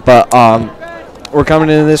 But we're coming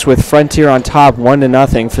into this with Frontier on top,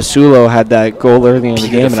 1-0. Fasulo had that goal early in the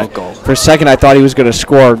game, and for a second I thought he was going to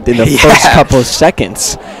score in the first couple of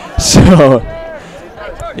seconds. So,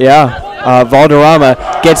 yeah,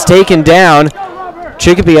 Valderrama gets taken down.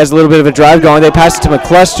 Chicopee has a little bit of a drive going. They pass it to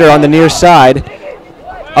McCluster on the near side.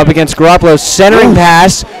 Up against Garoppolo, centering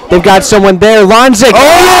pass. They've got someone there. Lonzik.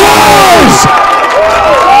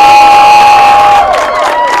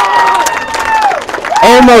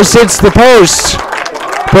 Almost hits the post,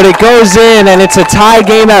 but it goes in, and it's a tie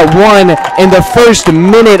game at 1 in the first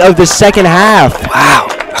minute of the second half. Wow.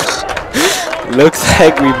 Looks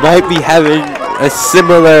like we might be having a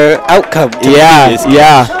similar outcome to previous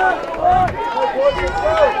games.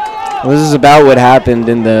 Well, this is about what happened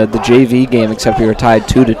in the JV game, except we were tied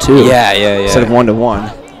 2-2. Yeah. Instead of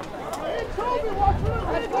 1-1.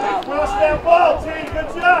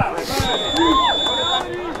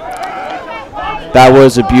 That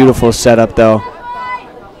was a beautiful setup, though.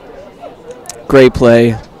 Great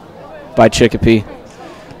play by Chicopee.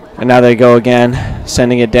 And now they go again,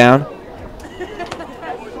 sending it down.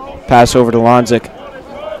 Pass over to Lonzik.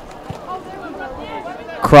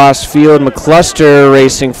 Cross field, McCluster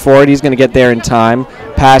racing forward. He's going to get there in time.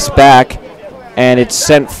 Pass back, and it's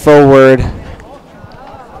sent forward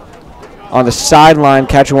on the sideline.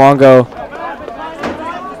 Kachuango,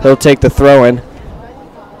 he'll take the throw-in.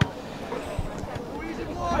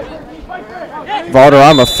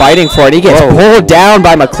 Valderrama fighting for it. He gets pulled down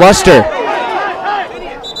by McCluster.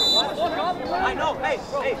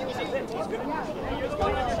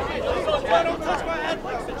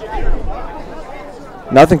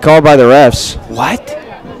 Nothing called by the refs. What?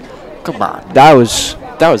 Come on. That was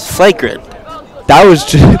flagrant. That was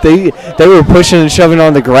just, they were pushing and shoving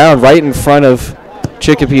on the ground right in front of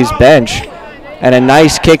Chicopee's bench. And a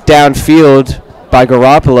nice kick downfield by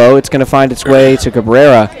Garoppolo. It's going to find its way to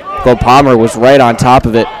Cabrera. But Palmer was right on top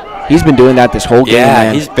of it. He's been doing that this whole game,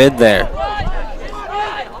 man. He's been there.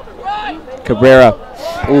 Cabrera.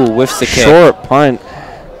 Ooh, whiffs the kick. Short punt.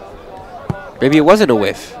 Maybe it wasn't a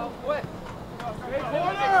whiff.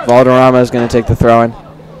 Valderrama is going to take the throw in.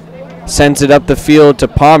 Sends it up the field to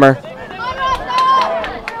Palmer.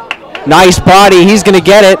 Nice body. He's going to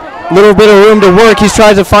get it. Little bit of room to work. He's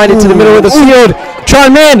trying to find it to the middle of the field.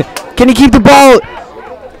 Charmin, can he keep the ball?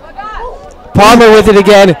 Palmer with it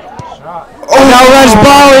again. Now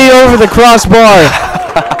Rajbali over the crossbar.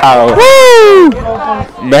 Woo!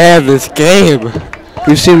 Man, this game.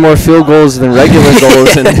 We've seen more field goals than regular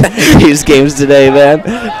goals in these games today, man.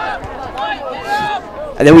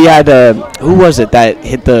 And then we had, who was it that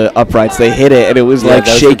hit the uprights? They hit it, and it was like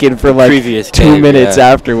shaking for like 2 minutes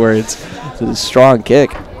afterwards. It was a strong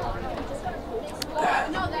kick.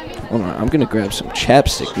 Hold on, I'm going to grab some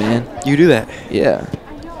chapstick, man. You do that. Yeah.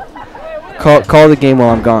 Call the game while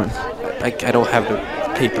I'm gone. I don't have the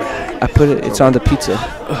paper. I put it, it's on the pizza.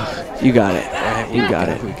 You got it. Right, you got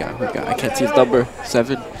it. We got. I can't see his number.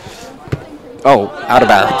 7. Oh, out of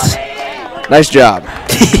bounds. Nice job.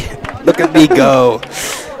 Look at me go.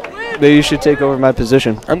 Maybe you should take over my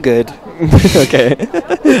position. I'm good. Okay.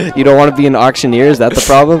 You don't want to be an auctioneer? Is that the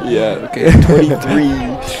problem? Yeah. Okay.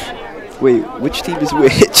 23. Wait, which team is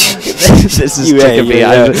which? This is Chicopee.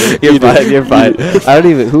 You're fine. You're fine. I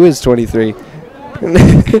don't even. Who is 23?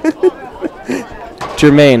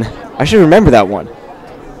 Jermaine. I should remember that one.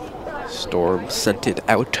 Storm sent it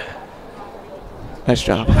out. Nice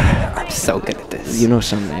job. I'm so good at this. You know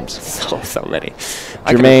some names. So many.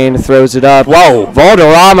 Jermaine throws it up. Whoa.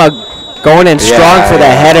 Valderrama going in strong for the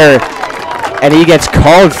header, and he gets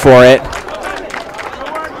called for it.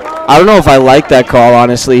 I don't know if I like that call,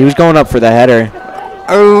 honestly. He was going up for the header.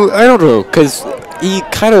 Oh, I don't know, because he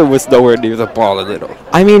kind of was nowhere near the ball a little.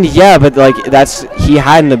 I mean, yeah, but like he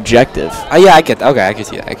had an objective. Yeah, I get that. Okay, I can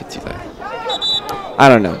see that. I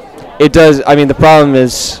don't know. It does. I mean, the problem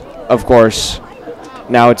is, of course,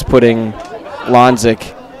 now it's putting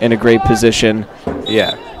Lonzik in a great position.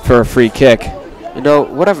 Yeah. For a free kick. You know,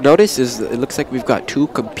 what I've noticed is it looks like we've got 2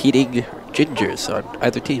 competing gingers on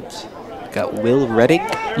either teams. Got Will Redding.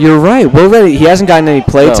 You're right. Will Redding. He hasn't gotten any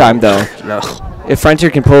play time, though. No. If Frontier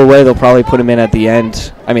can pull away, they'll probably put him in at the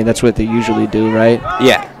end. I mean, that's what they usually do, right?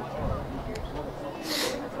 Yeah.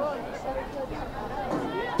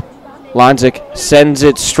 Lonzik sends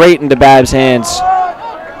it straight into Bab's hands.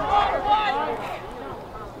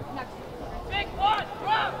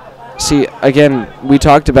 See, again, we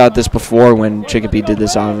talked about this before when Chicopee did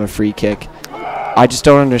this off of a free kick. I just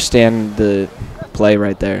don't understand the play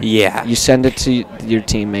right there. Yeah. You send it to your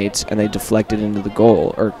teammates, and they deflect it into the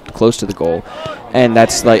goal, or close to the goal. And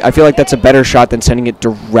that's like, I feel like that's a better shot than sending it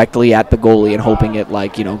directly at the goalie and hoping it,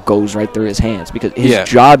 like, you know, goes right through his hands. Because his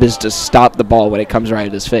job is to stop the ball when it comes right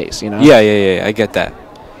at his face, you know? Yeah, I get that.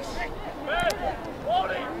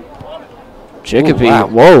 Chicopee. Ooh, wow.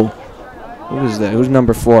 Whoa. Who was that? Who's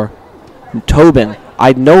number 4? Tobin.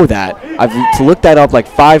 I know that. I've looked that up like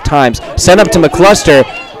 5 times. Sent up to McCluster.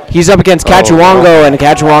 He's up against Cachuongo, and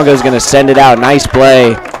Cachuongo is going to send it out. Nice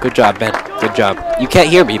play. Good job, Ben. Good job. You can't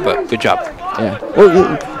hear me, but good job. Yeah.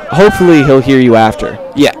 Well, hopefully he'll hear you after.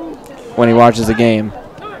 Yeah. When he watches the game.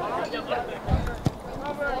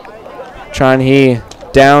 Chanhee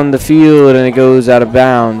down the field, and it goes out of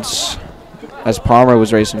bounds as Palmer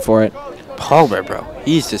was racing for it. Palmer, bro.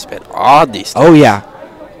 He's just been on these things. Oh, yeah.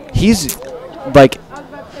 He's, like,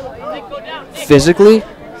 physically,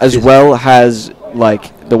 as well as,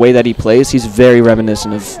 like, the way that he plays, he's very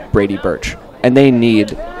reminiscent of Brady Birch. And they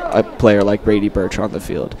need a player like Brady Birch on the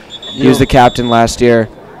field. He was the captain last year.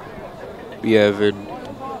 We have an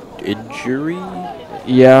injury?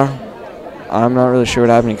 Yeah. I'm not really sure what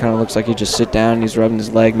happened. He kind of looks like he just sit down and he's rubbing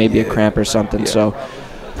his leg, maybe a cramp or something. So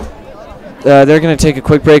they're going to take a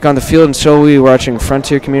quick break on the field, and so we're watching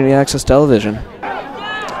Frontier Community Access Television.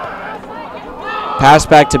 Pass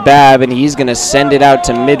back to Bab, and he's going to send it out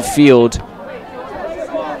to midfield.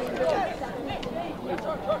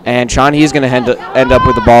 And Chanhee's going to end up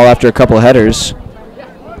with the ball after a couple of headers.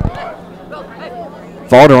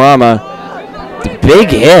 Valderrama, the big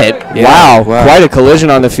hit. Yeah, Wow, quite a collision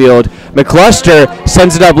on the field. McCluster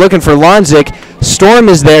sends it up looking for Lonzik. Storm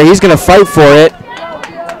is there. He's going to fight for it.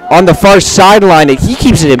 On the far sideline, he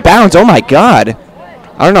keeps it in bounds. Oh, my God.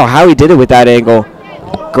 I don't know how he did it with that angle.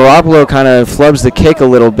 Garoppolo kind of flubs the kick a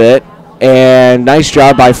little bit. And nice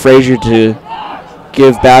job by Frazier to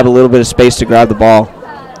give Bab a little bit of space to grab the ball.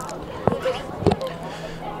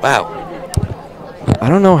 Wow. I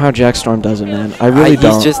don't know how Jack Storm does it, man. I really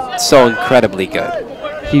don't. He's just so incredibly good.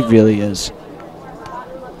 He really is.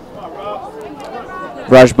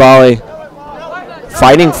 Rajbali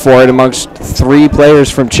fighting for it amongst 3 players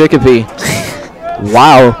from Chicopee.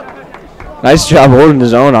 Wow. Nice job holding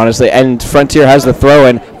his own, honestly. And Frontier has the throw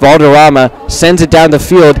in. Valderrama sends it down the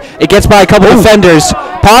field. It gets by a couple defenders.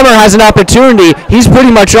 Palmer has an opportunity. He's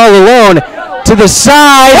pretty much all alone. To the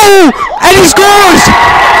side. Oh! And he scores!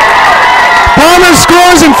 Palmer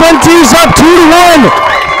scores and Frontier's up 2-1.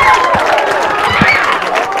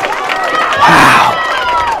 Wow.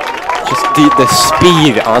 Just the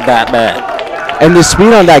speed on that man. And the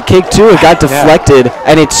speed on that kick, too. It got deflected,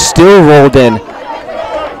 and it still rolled in.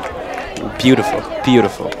 Beautiful,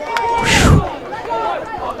 beautiful.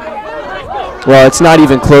 Well, it's not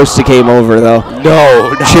even close to game over, though.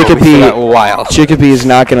 No, Chicopee, wild. Chicopee is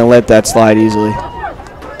not going to let that slide easily.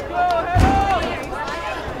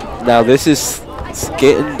 Now this is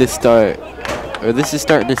getting to start, or this is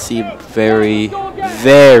starting to seem very,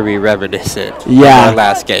 very reminiscent of our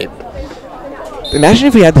last game. Imagine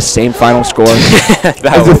if we had the same final score. It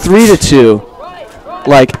was a 3-2.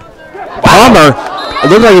 Like, Palmer, it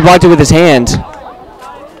looked like he blocked it with his hand.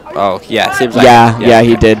 Oh, yeah, seems like yeah,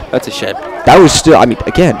 he did. That's a shame. That was still, I mean,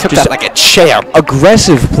 again, Took just that like a champ.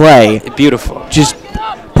 aggressive play. Beautiful. Just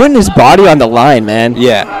putting his body on the line, man.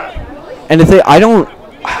 Yeah. And the thing, I don't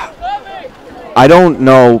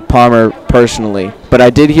know Palmer personally, but I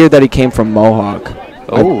did hear that he came from Mohawk.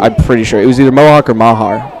 Oh. I'm pretty sure. It was either Mohawk or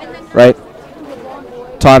Mahar, right?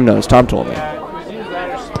 Tom knows. Tom told me.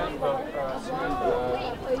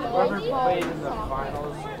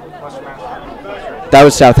 That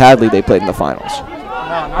was South Hadley they played in the finals.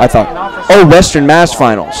 I thought. Oh, Western Mass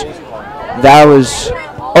finals. That was.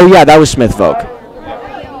 Oh yeah, that was Smith Voke.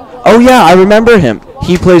 Oh yeah, I remember him.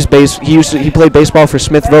 He plays he played baseball for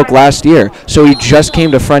Smith Voke last year, so he just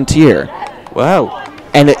came to Frontier. Wow.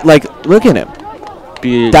 And look at him.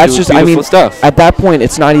 That's just, I mean, stuff. At that point,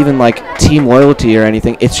 it's not even like team loyalty or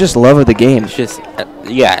anything. It's just love of the game. It's just,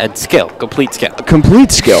 and skill, complete skill.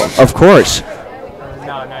 Complete skill, of course.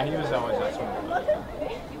 No, he was always that smart.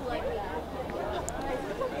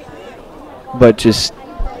 But just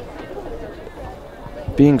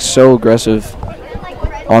being so aggressive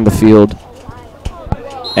on the field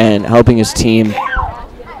and helping his team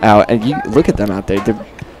out. And you look at them out there.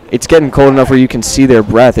 It's getting cold enough where you can see their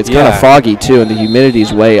breath. It's kind of foggy, too, and the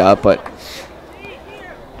humidity's way up. But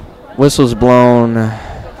whistle's blown.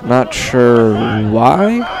 Not sure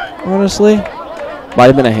why, honestly. Might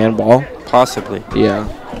have been a handball. Possibly. Yeah.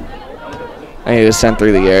 I think it was sent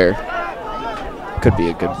through the air. Could be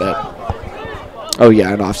a good bet. Oh,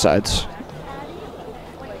 yeah, and offsides.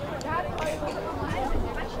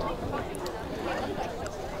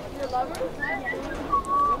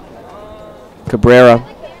 Cabrera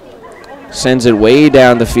sends it way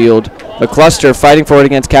down the field. McCluster fighting for it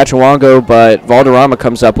against Cachuango, but Valderrama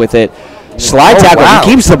comes up with it. Slide tackle. Wow.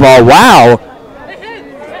 He keeps the ball. Wow.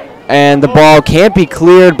 And the ball can't be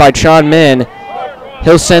cleared by Chan Min.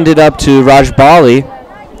 He'll send it up to Raj Bali.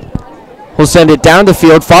 He'll send it down the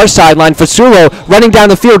field. Far sideline. Fasulo running down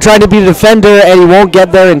the field trying to be the defender, and he won't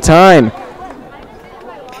get there in time.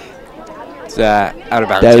 It's out of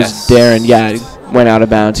bounds. That was Darren. Yeah, went out of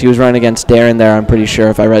bounds. He was running against Darren there, I'm pretty sure,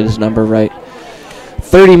 if I read his number right.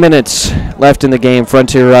 30 minutes left in the game.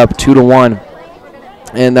 Frontier up 2-1.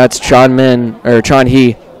 And that's Chan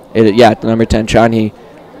Hee. The number 10, Chan Hee.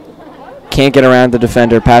 Can't get around the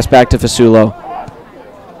defender. Pass back to Fasulo.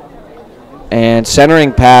 And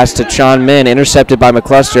centering pass to Chan Min, intercepted by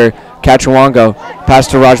McCluster. Cachuango. Pass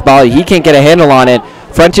to Raj Bali. He can't get a handle on it.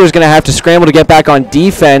 Frontier's going to have to scramble to get back on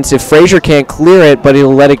defense if Frazier can't clear it, but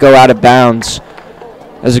he'll let it go out of bounds.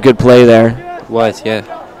 That's a good play there. Was, yeah.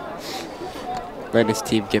 Let his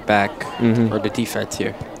team get back on the defense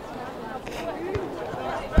here.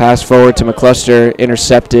 Pass forward to McCluster,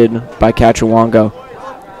 intercepted by Cachuango.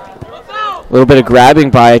 A little bit of grabbing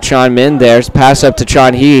by Chan Min there. Pass up to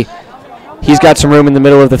Chan Hee. He's got some room in the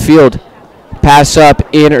middle of the field. Pass up,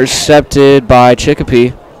 intercepted by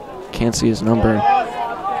Chicopee. Can't see his number.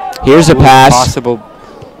 Here's a pass. Possible.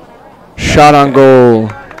 Shot on goal.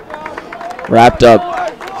 Wrapped up.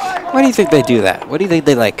 Why do you think they do that? What do you think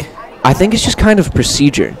they like? I think it's just kind of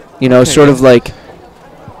procedure. You know, sort of like,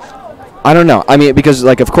 I don't know. I mean, because,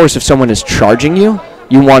 like, of course, if someone is charging you,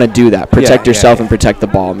 you want to do that. Protect yourself and protect the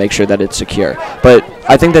ball. Make sure that it's secure. But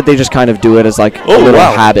I think that they just kind of do it as, like, a little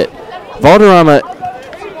habit. Valderrama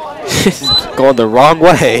going the wrong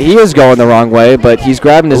way. He is going the wrong way, but he's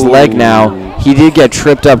grabbing his leg now. He did get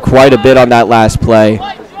tripped up quite a bit on that last play.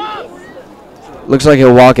 Looks like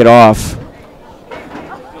he'll walk it off.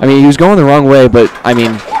 I mean, he was going the wrong way, but, I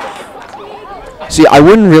mean, see, I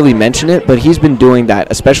wouldn't really mention it, but he's been doing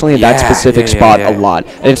that, especially in that specific spot a lot.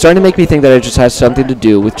 And it's starting to make me think that it just has something to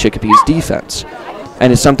do with Chicopee's defense.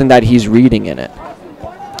 And it's something that he's reading in it.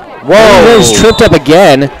 Whoa! He's tripped up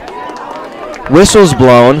again. Whistle's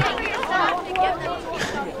blown.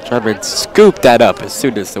 Sherman scooped that up as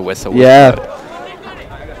soon as the whistle was Yeah. blown.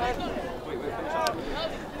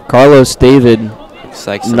 Carlos David, Looks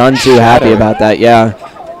like some none too happy chatter. about that. Yeah.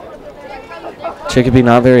 Chicopee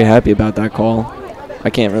not very happy about that call. I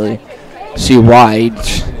can't really see why. He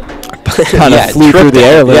kind of Yeah, flew through tripped the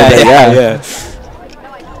air a it. little bit. Yeah.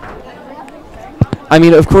 I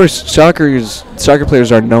mean, of course, soccer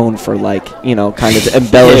players are known for, like, you know, kind of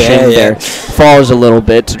embellishing their falls a little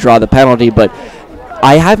bit to draw the penalty, but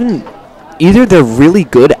I haven't. Either they're really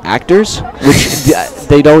good actors, which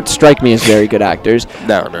they don't strike me as very good actors,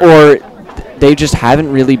 No. or they just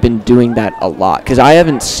haven't really been doing that a lot. Because I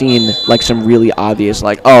haven't seen, like, some really obvious,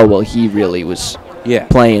 like, oh, well, he really was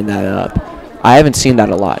playing that up. I haven't seen that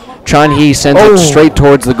a lot. Chun Hee sends it straight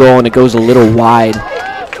towards the goal, and it goes a little wide.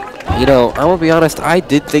 You know, I'm going to be honest, I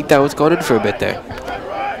did think that was going in for a bit there.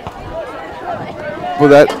 Well,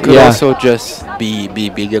 that could also just be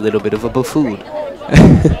being a little bit of a buffoon.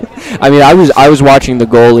 I mean, I was watching the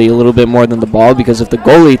goalie a little bit more than the ball, because if the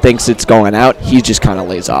goalie thinks it's going out, he just kind of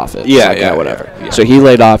lays off it. Yeah, It's like, whatever. yeah. So he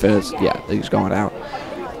laid off it. He's going out.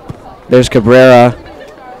 There's Cabrera.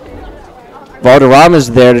 Valderrama's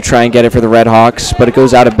there to try and get it for the Red Hawks, but it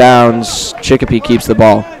goes out of bounds. Chicopee keeps the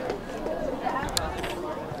ball.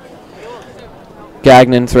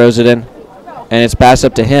 Gagnon throws it in, and it's passed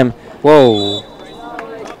up to him. Whoa.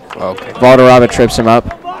 Okay. Valderrama trips him up.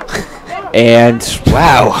 And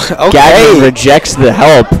Wow. Okay. Gagnon rejects the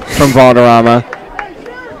help from Valderrama.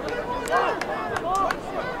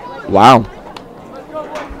 Wow.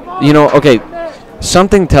 You know, okay,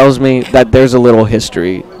 something tells me that there's a little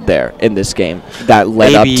history there in this game that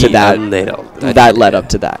led up to that. That led up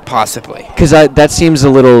to that. Possibly. Because that seems a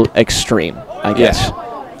little extreme, I guess.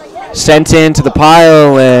 Sent into the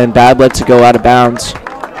pile, and Bad lets it go out of bounds.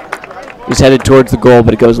 He's headed towards the goal,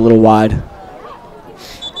 but it goes a little wide.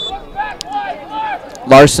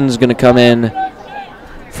 Larson's going to come in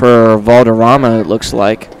for Valderrama, it looks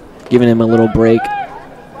like, giving him a little break.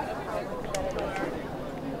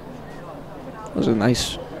 That was a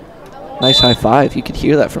nice high five. You could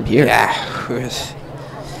hear that from here. Yeah.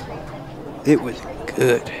 It was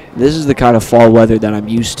good. This is the kind of fall weather that I'm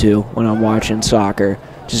used to when I'm watching soccer.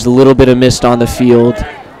 Just a little bit of mist on the field,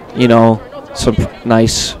 you know, some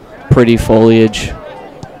nice, pretty foliage,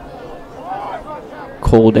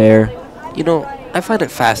 cold air. You know, I find it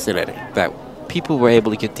fascinating that people were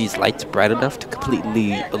able to get these lights bright enough to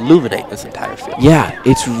completely illuminate this entire field. Yeah,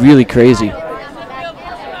 it's really crazy.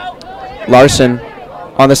 Larson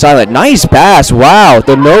on the sideline. Nice pass. Wow,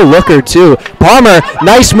 the no-looker, too. Palmer,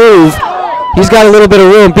 nice move. He's got a little bit of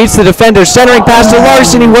room. Beats the defender. Centering pass to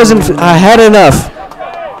Larson. He wasn't ahead enough.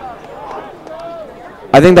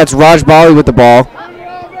 I think that's Raj Bali with the ball.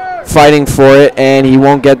 Fighting for it, and he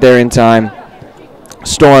won't get there in time.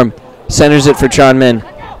 Storm centers it for Chan Min.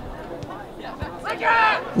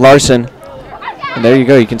 Larson. And there you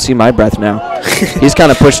go. You can see my breath now. He's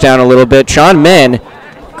kind of pushed down a little bit. Chan Min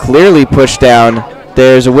clearly pushed down.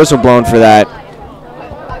 There's a whistle blown for that.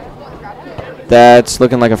 That's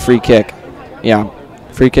looking like a free kick. Yeah,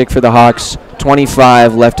 free kick for the Hawks.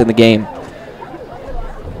 25 left in the game.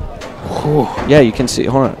 Whew. Yeah, you can see.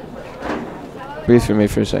 Hold on. Breathe for me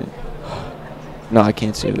for a second. No, I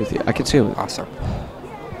can't see it with you. I can see it with you. Awesome.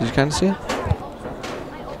 Did you kind of see it?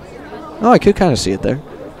 Oh, I could kind of see it there.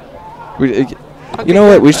 You know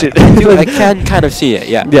what? We should. I can kind of see it,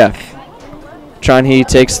 yeah. Yeah. Chan Hee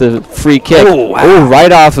takes the free kick. Oh, wow. Oh,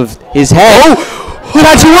 right off of his head. Oh!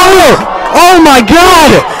 Tachiwano! Oh, my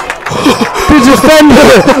God! The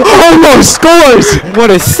defender almost scores! What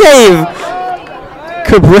a save!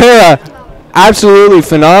 Cabrera, absolutely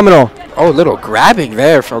phenomenal. Oh, a little grabbing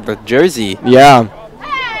there from the jersey. Yeah.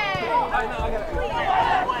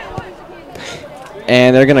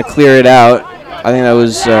 And they're going to clear it out. I think that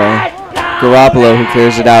was Garoppolo who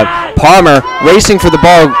clears it out. Palmer racing for the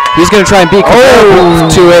ball. He's going to try and beat Cabrera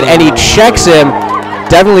to it, and he checks him.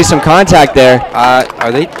 Definitely some contact there.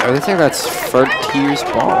 Are they saying that's Frontier's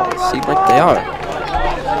ball? Seems like they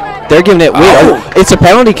are. They're giving it. It's a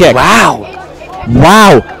penalty kick. Wow.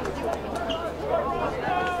 Wow.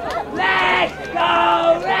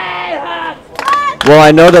 Well,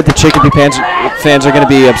 I know that the Chicopee fans are going to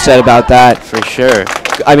be upset about that. For sure.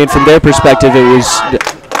 I mean, from their perspective, it was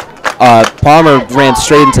Palmer ran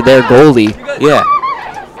straight into their goalie. Yeah.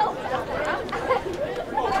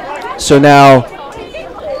 So now,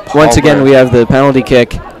 once again, we have the penalty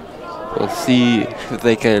kick. We'll see if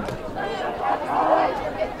they can.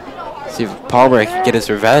 See if Palmer can get his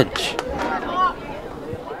revenge.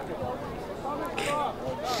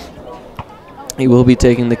 He will be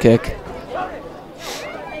taking the kick.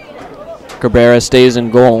 Cabrera stays in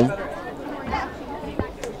goal.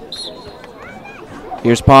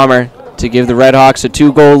 Here's Palmer to give the Red Hawks a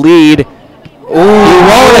 2-goal lead. Ooh,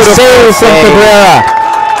 what a save from Cabrera.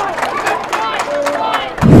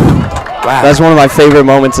 Wow. That's one of my favorite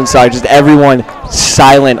moments inside. Just everyone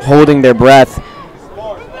silent, holding their breath.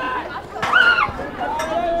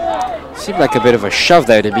 Seemed like a bit of a shove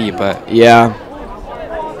there to me, but Yeah.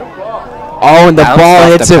 Oh, and the bounced ball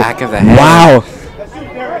off hits the it. back of the head. Wow.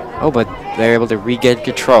 Oh, but they're able to regain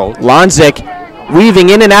control. Lonzik weaving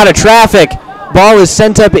in and out of traffic. Ball is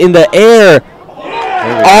sent up in the air.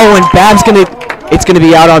 Oh, and it's gonna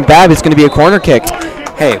be out on Bab. It's gonna be a corner kick.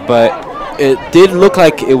 Hey, but it did look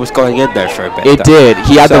like it was going in there for a bit. It though. did.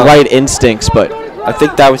 He had the So, right instincts, but I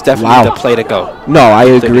think that was definitely Wow. the play to go. no, I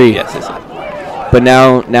agree. Yes, yes. But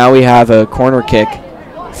now we have a corner kick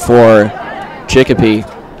for Chicopee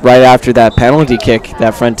right after that penalty kick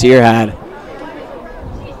that Frontier had.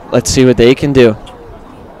 Let's see what they can do.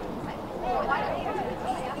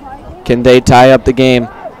 Can they tie up the game?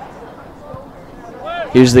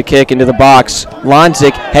 Here's the kick into the box.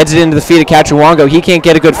 Lonzik heads it into the feet of Kachawango. He can't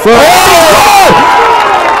get a good foot. Oh!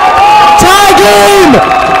 Tie game!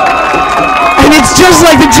 And it's just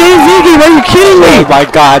like the JV game. Are you kidding me? Oh my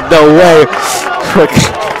God, no way.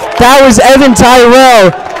 That was Evan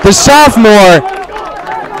Tyrell, the sophomore.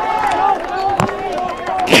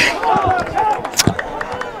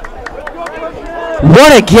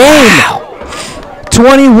 What a game!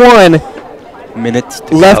 21 Minutes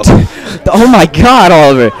to left. go. Oh my God,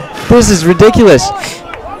 Oliver. This is ridiculous.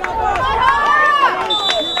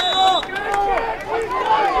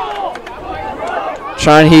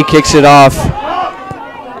 Sean He kicks it off.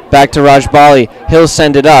 Back to Raj Bali. He'll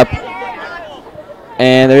send it up.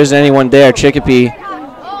 And there isn't anyone there. Chicopee.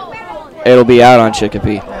 It'll be out on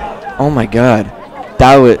Chicopee. Oh my God.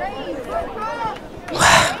 That was.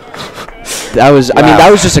 I mean, that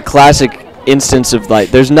was just a classic instance of, like,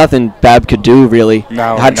 there's nothing Bab could do, really.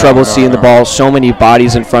 Had trouble seeing the ball. So many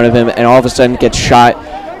bodies in front of him. And all of a sudden gets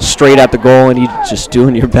shot straight at the goal. And he's just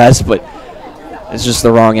doing your best. But it's just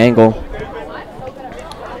the wrong angle.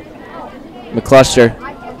 McCluster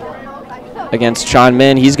against Sean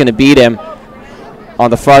Min. He's going to beat him on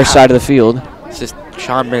the far side of the field. It's just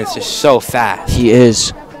Sean Min is just so fast. He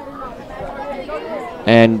is.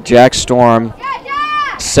 And Jack Storm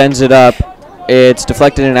sends it up. It's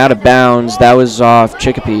deflected and out of bounds. That was off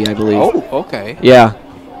Chicopee, I believe. Oh, okay. Yeah.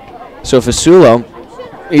 So Fasulo,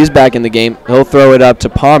 he's back in the game. He'll throw it up to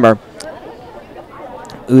Palmer.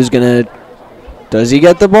 Who's going to... Does he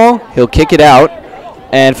get the ball? He'll kick it out.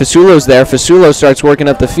 And Fasulo's there. Fasulo starts working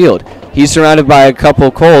up the field. He's surrounded by a couple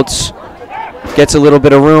Colts. Gets a little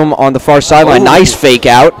bit of room on the far sideline. Nice fake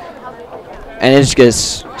out. And it just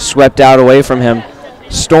gets swept out away from him.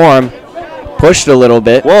 Storm pushed a little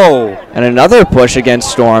bit. Whoa. And another push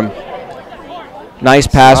against Storm. Nice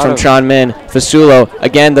pass from Sean Min. Fasulo,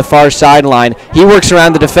 again, the far sideline. He works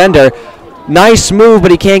around the defender. Nice move,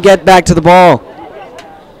 but he can't get back to the ball.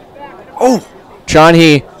 Oh. Sean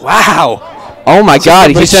He. Wow. Oh, my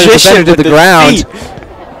God. He sent the defender to the ground.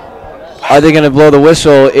 Are they going to blow the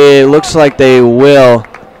whistle? It looks like they will.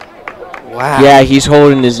 Wow. Yeah, he's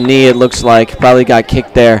holding his knee, it looks like. Probably got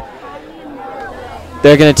kicked there.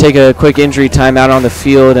 They're going to take a quick injury timeout on the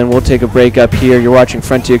field, and we'll take a break up here. You're watching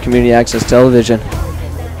Frontier Community Access Television.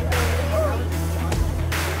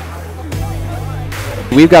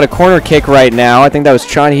 We've got a corner kick right now. I think that was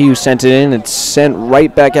Sean He who sent it in. It's sent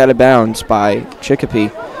right back out of bounds by Chicopee.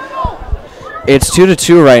 It's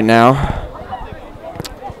 2-2 right now.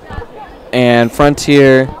 And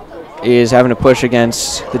Frontier is having to push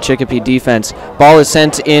against the Chicopee defense. Ball is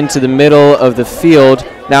sent into the middle of the field.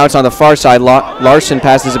 Now it's on the far side. Larson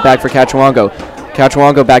passes it back for Kachawango.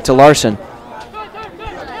 Kachawango back to Larson.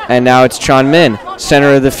 And now it's Sean Min,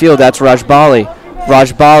 center of the field. That's Raj Bali.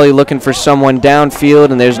 Raj Bali looking for someone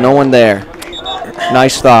downfield, and there's no one there.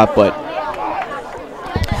 Nice thought, but...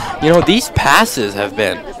 You know, these passes have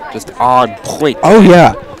been just on point. Oh,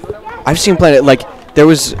 yeah. I've seen plenty. Like, there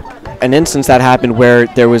was an instance that happened where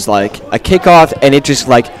there was, like, a kickoff, and it just,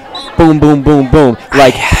 like, boom, boom, boom, boom.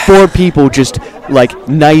 Like, four people just, like,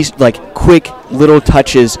 nice, like, quick little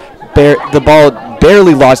touches. The ball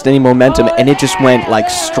barely lost any momentum, and it just went, like,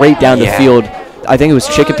 straight down the field. I think it was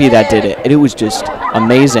Chicopee that did it, and it was just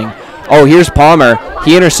amazing. Oh, here's Palmer.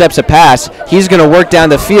 He intercepts a pass. He's going to work down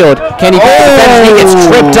the field. Can he get the defense? He gets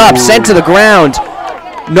tripped up, sent to the ground.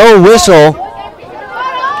 No whistle.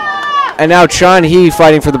 And now Sean He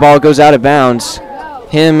fighting for the ball goes out of bounds.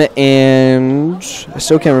 Him and I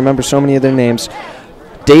still can't remember so many of their names.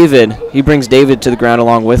 David. He brings David to the ground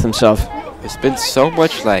along with himself. There's been so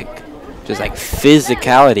much, like, just like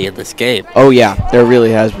physicality in this game. Oh, yeah, there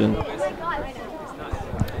really has been.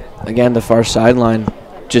 Again, the far sideline.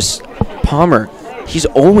 Just Palmer. He's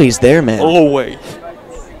always there, man. Always.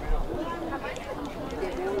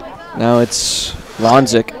 Now it's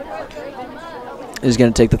Lonzik is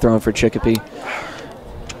going to take the throw in for Chicopee.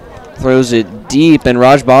 Throws it deep, and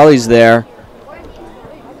Raj Bali's there.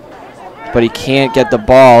 But he can't get the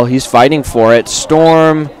ball. He's fighting for it.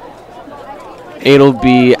 Storm. It'll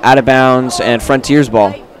be out of bounds and Frontier's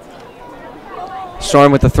ball.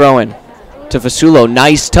 Storm with the throw in to Fasulo.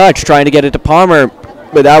 Nice touch trying to get it to Palmer,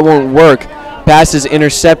 but that won't work. Pass is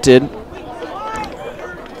intercepted.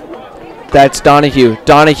 That's Donahue.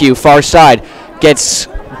 Donahue, far side. Gets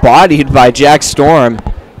bodied by Jack Storm.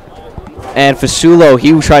 And Fasulo,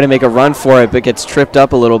 he will try to make a run for it, but gets tripped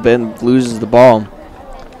up a little bit and loses the ball.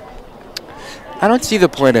 I don't see the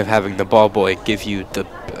point of having the ball boy give you the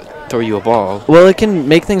throw you a ball. Well, it can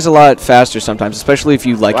make things a lot faster sometimes, especially if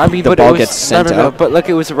you the ball gets sent out. But look,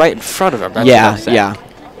 it was right in front of him. That's Yeah, what I'm saying. yeah.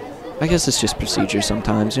 I guess it's just procedure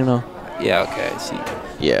sometimes, you know. Yeah, okay, I see.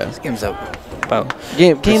 Yeah. This game's about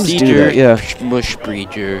Games do procedure, that, yeah. mush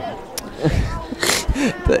breeder.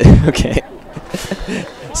 Okay.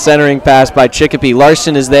 Centering pass by Chicopee.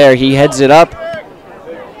 Larson is there. He heads it up.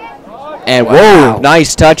 And Wow. whoa,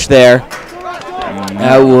 nice touch there.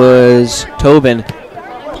 That was Tobin.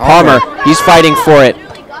 Palmer, he's fighting for it.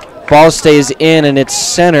 Ball stays in and it's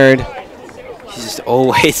centered. He's just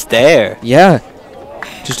always there. Yeah,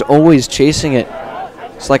 just always chasing it.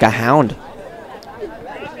 It's like a hound.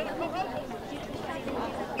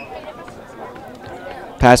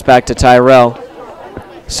 Pass back to Tyrell.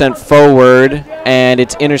 Sent forward, and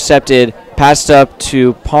it's intercepted. Passed up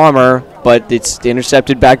to Palmer, but it's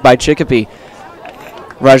intercepted back by Chicopee.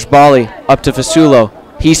 Rajbali up to Fasulo.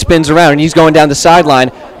 He spins around, and he's going down the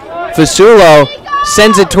sideline. Fasulo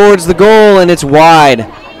sends it towards the goal, and it's wide.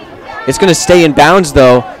 It's going to stay in bounds,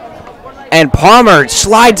 though. And Palmer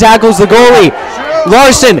slide tackles the goalie.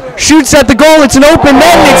 Larson shoots at the goal. It's an open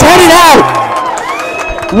net, and it's headed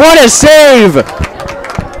out. What a save.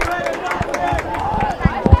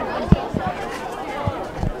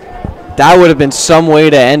 That would have been some way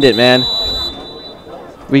to end it, man.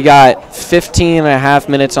 We got 15 and a half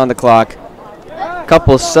minutes on the clock. A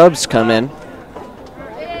couple subs come in.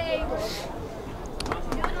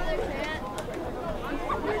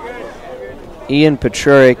 Ian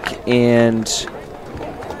Petrurik and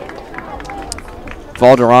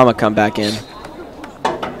Valderrama come back in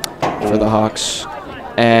for the Hawks.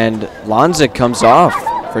 And Lonzik comes off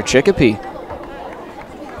for Chicopee.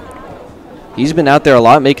 He's been out there a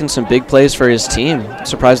lot, making some big plays for his team. I'm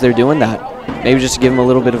surprised they're doing that. Maybe just to give him a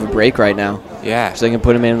little bit of a break right now. Yeah. So they can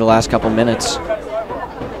put him in the last couple minutes.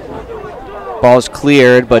 Ball's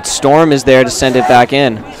cleared, but Storm is there to send it back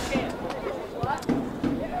in.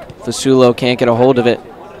 Fasulo can't get a hold of it.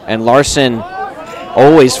 And Larson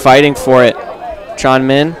always fighting for it. Chon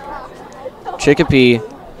Min. Chicopee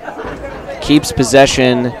keeps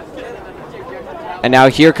possession. And now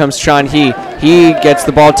here comes Chon Hee. He gets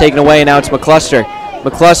the ball taken away, and now it's McCluster.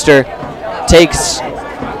 McCluster takes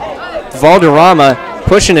Valderrama,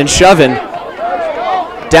 pushing and shoving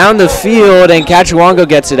down the field, and Cachuango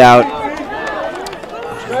gets it out.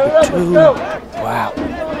 Wow.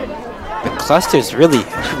 McCluster's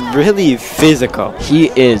really physical. He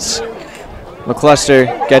is.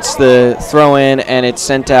 McCluster gets the throw in, and it's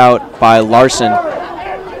sent out by Larson.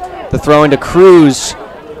 The throw into Cruz.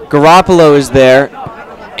 Garoppolo is there,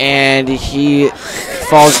 and he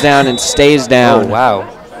falls down and stays down. Oh, wow.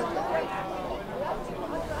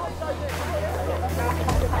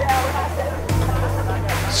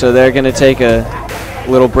 So they're going to take a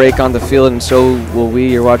little break on the field, and so will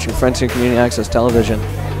we. You're watching Frontier Community Access Television.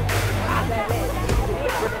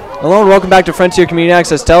 Hello and welcome back to Frontier Community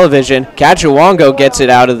Access Television. Cachuango gets it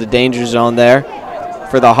out of the danger zone there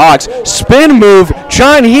for the Hawks. Spin move,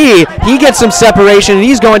 Chon Hee. He gets some separation, and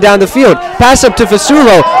he's going down the field. Pass up to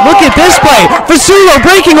Fasulo. Look at this play. Fasulo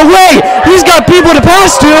breaking away. He's got people to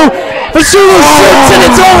pass to. Fasulo shoots, and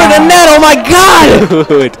it's over the net. Oh, my God.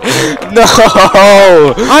 Dude, no.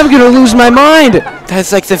 I'm going to lose my mind.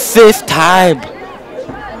 That's like the 5th time.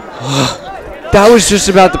 That was just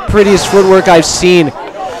about the prettiest footwork I've seen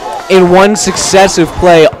in one successive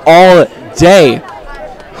play all day.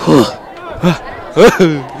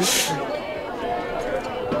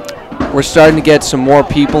 We're starting to get some more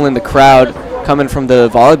people in the crowd coming from the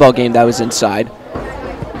volleyball game that was inside.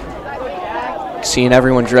 Seeing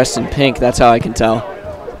everyone dressed in pink, that's how I can tell.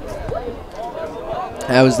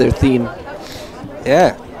 That was their theme.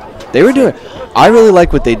 Yeah. They were doing... I really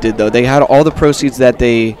like what they did, though. They had all the proceeds that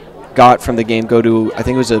they got from the game go to, I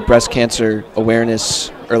think it was a breast cancer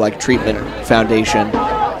awareness or like treatment foundation.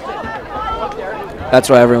 That's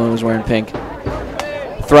why everyone was wearing pink.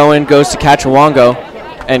 Throw-in goes to Kachawango,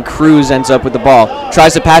 and Cruz ends up with the ball.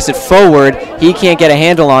 Tries to pass it forward. He can't get a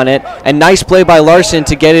handle on it. And nice play by Larson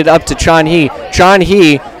to get it up to Chan Hee. Chan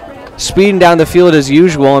Hee speeding down the field as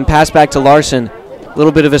usual and pass back to Larson. A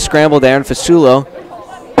little bit of a scramble there, and Fasulo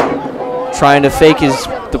trying to fake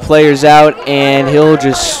the players out, and he'll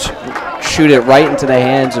just shoot it right into the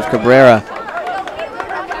hands of Cabrera.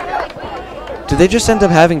 Do they just end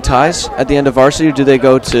up having ties at the end of varsity, or do they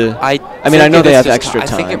go to... I mean, I know they have extra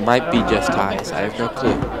time. I think it might be just ties. I have no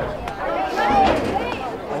clue.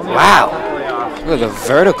 Wow. Look at the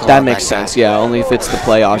vertical. That makes sense, yeah. Only if it's the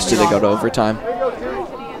playoffs do they go to overtime.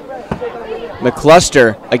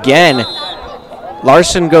 McCluster, again.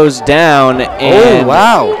 Larson goes down, and... Oh,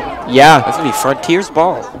 wow. Yeah. That's going to be Frontier's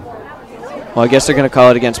ball. Well, I guess they're going to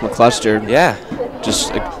call it against McCluster. Yeah.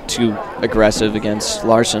 Just too aggressive against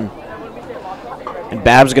Larson. And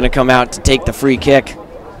Bab's going to come out to take the free kick.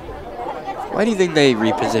 Why do you think they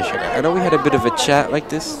reposition it? I know we had a bit of a chat like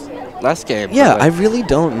this last game. Yeah, I really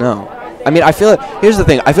don't know. I mean, I feel like, here's the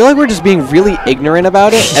thing. I feel like we're just being really ignorant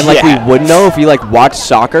about it, and like we would know if we like watch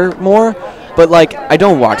soccer more. But like, I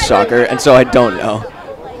don't watch soccer, and so I don't know.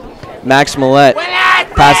 Max Millette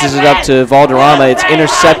passes it up to Valderrama. It's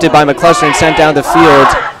intercepted by McCluster and sent down the field.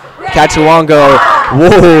 Kachawango,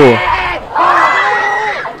 whoa.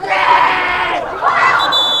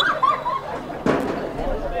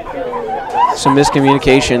 Some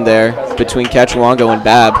miscommunication there between Kachawango and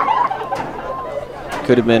Bab.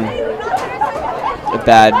 Could have been a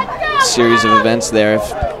bad series of events there if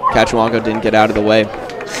Kachawango didn't get out of the way.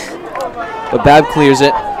 But Bab clears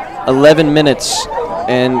it. 11 minutes,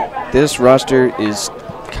 and this roster is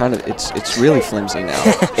kind of, it's really flimsy now.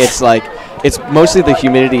 It's like, it's mostly the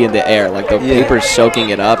humidity in the air. Like the paper's soaking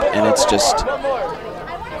it up, and it's just...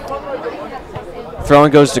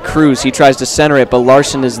 Throw-in goes to Cruz. He tries to center it, but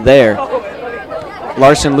Larson is there.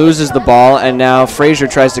 Larson loses the ball, and now Frazier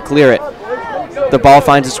tries to clear it. The ball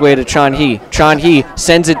finds its way to Chan Hee. Chan Hee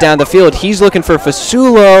sends it down the field. He's looking for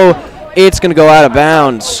Fasulo. It's going to go out of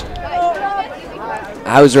bounds.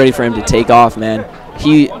 I was ready for him to take off, man.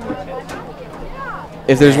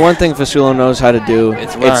 If there's one thing Fasulo knows how to do,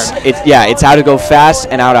 it's how to go fast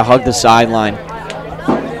and how to hug the sideline.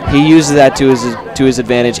 He uses that to his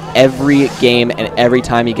advantage every game and every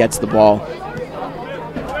time he gets the ball.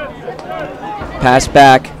 Pass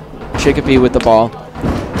back, Chicopee with the ball,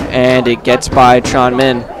 and it gets by Chan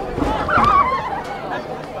Min.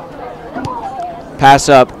 Pass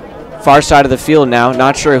up, far side of the field now.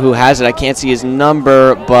 Not sure who has it. I can't see his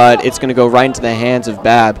number, but it's going to go right into the hands of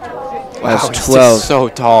Bab. Wow, that's 12. He's so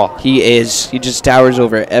tall. He is. He just towers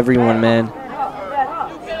over everyone, man.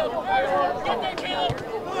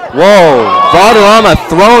 Whoa, Valderrama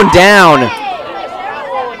thrown down.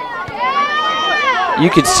 You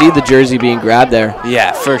could see the jersey being grabbed there.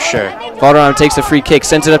 Yeah, for sure. Valderrama takes the free kick,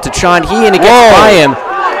 sends it up to Chan Hee, and it gets by him.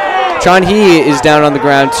 Chan Hee is down on the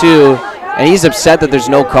ground too, and he's upset that there's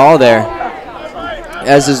no call there,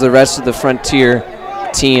 as is the rest of the Frontier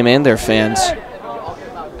team and their fans.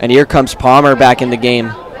 And here comes Palmer back in the game.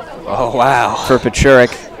 Oh, wow. For Pachurik.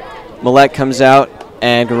 Millette comes out,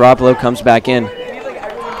 and Garoppolo comes back in.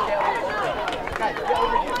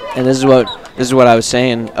 And this is what I was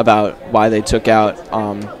saying about why they took out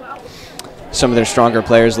some of their stronger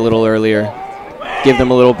players a little earlier. Give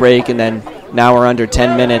them a little break, and then now we're under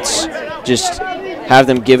 10 minutes. Just have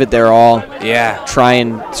them give it their all. Yeah. Try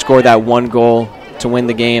and score that one goal to win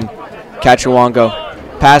the game. Kachawango.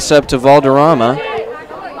 Pass up to Valderrama.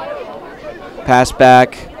 Pass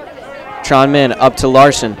back. Chan Min up to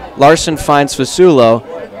Larson. Larson finds Fasulo.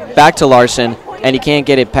 Back to Larson, and he can't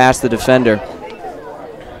get it past the defender.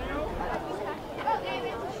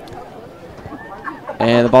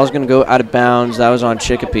 And the ball's going to go out of bounds. That was on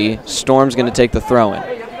Chicopee. Storm's going to take the throw-in.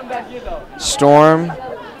 Storm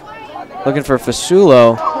looking for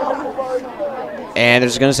Fasulo. And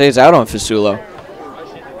it's going to say it's out on Fasulo.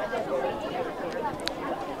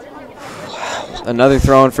 Another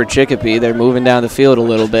throw-in for Chicopee. They're moving down the field a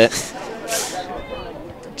little bit.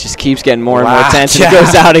 Just keeps getting more and more tense. And it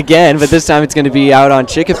goes out again, but this time it's going to be out on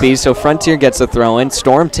Chicopee. So Frontier gets the throw-in.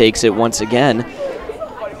 Storm takes it once again.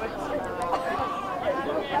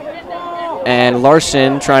 And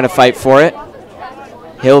Larson trying to fight for it.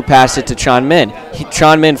 He'll pass it to Chan Min.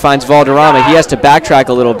 Chan Min finds Valderrama. He has to backtrack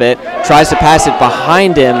a little bit. Tries to pass it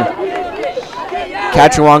behind him.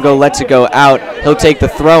 Kachawango lets it go out. He'll take the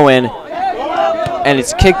throw-in. And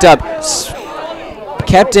it's kicked up.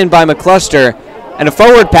 Kept in by McCluster. And a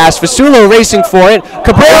forward pass. Fasulo racing for it.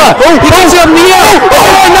 Cabrera, he gets it up in the air.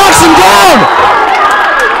 Oh, knocks him down.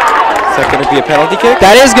 Is that going to be a penalty kick?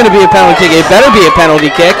 That is going to be a penalty kick. It better be a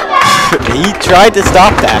penalty kick. He tried to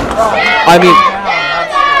stop that. I mean,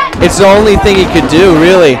 it's the only thing he could do,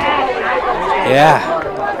 really. Yeah.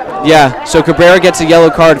 Yeah, so Cabrera gets a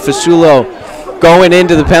yellow card. Fasulo going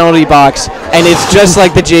into the penalty box, and it's just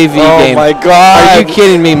like the JV game. Oh my God! Are you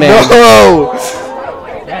kidding me, man? No!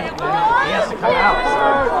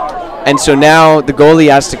 And so now the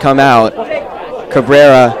goalie has to come out.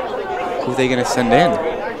 Cabrera. Who are they gonna send in?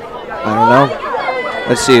 I don't know.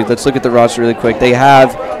 Let's see. Let's look at the roster really quick. They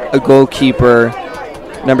have a goalkeeper,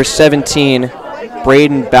 number 17,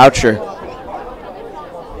 Braden Boucher.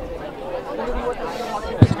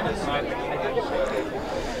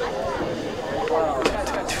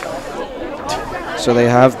 So they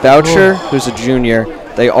have Boucher, who's a junior.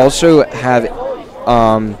 They also have,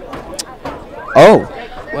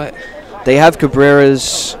 What? they have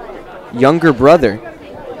Cabrera's younger brother,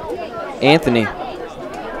 Anthony.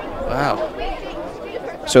 Wow.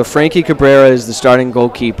 So Frankie Cabrera is the starting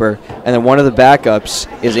goalkeeper, and then one of the backups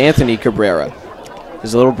is Anthony Cabrera,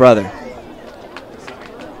 his little brother.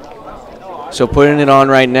 So putting it on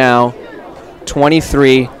right now,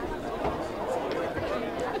 23.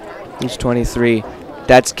 He's 23.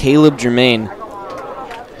 That's Caleb Germain,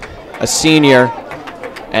 a senior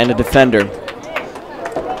and a defender.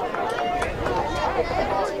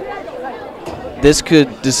 This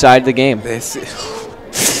could decide the game. This.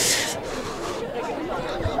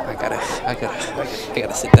 I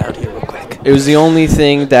gotta sit down here real quick. It was the only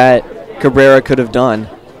thing that Cabrera could have done.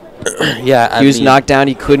 Yeah, He was knocked down.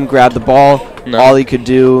 He couldn't grab the ball. No. All he could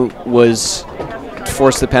do was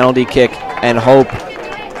force the penalty kick and hope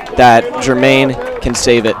that Germain can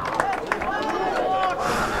save it.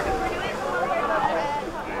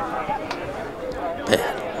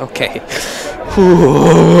 Okay.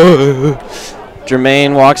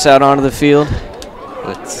 Germain walks out onto the field.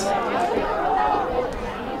 Let's.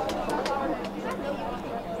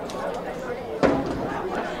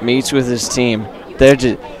 Meets with his team.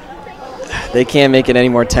 They can't make it any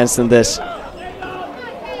more tense than this.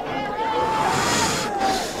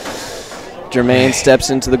 Germain steps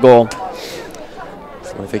into the goal.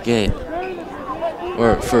 For the game.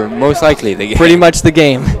 Or for most likely the game. Pretty much the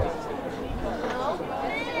game.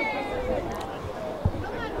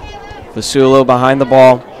 Fasulo behind the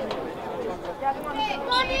ball.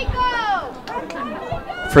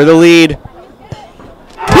 For the lead.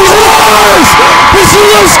 He scores!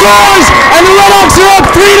 Fasulo scores! And the Redhawks are up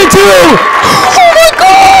 3-2! Oh my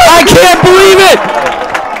God! I can't believe it!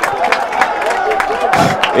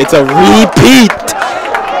 It's a repeat.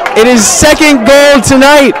 It is second goal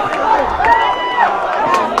tonight.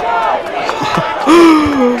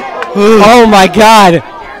 Oh my God.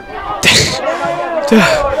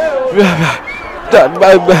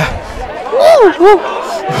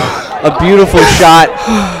 A beautiful shot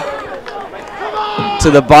to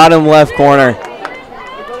the bottom left corner.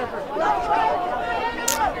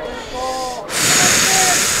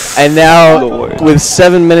 And now, Lord. with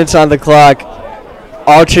 7 minutes on the clock,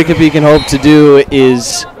 all Chicopee can hope to do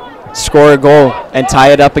is score a goal and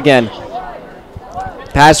tie it up again.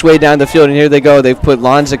 Pass way down the field, and here they go. They've put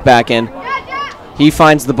Lonzik back in. He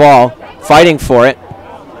finds the ball, fighting for it,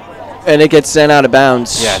 and it gets sent out of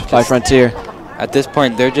bounds by Frontier. At this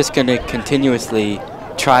point, they're just going to continuously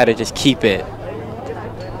try to just keep it.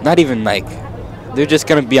 Not even like, they're just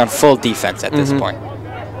going to be on full defense at this point.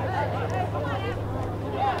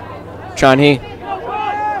 Chun-Hee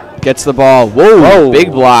gets the ball. Whoa,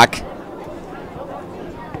 big block.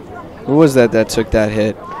 Who was that took that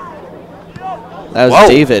hit? That was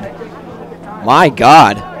David. My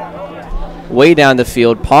God. Way down the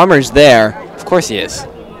field. Palmer's there. Of course he is.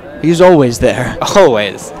 He's always there.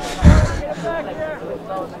 Always.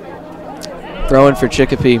 Throwing for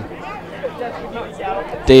Chicopee.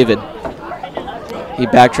 David. He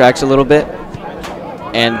backtracks a little bit.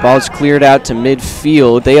 And ball's cleared out to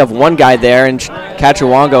midfield. They have one guy there, and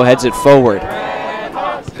Cachuango heads it forward.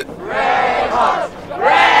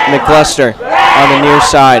 McCluster on the near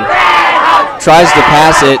side. Tries to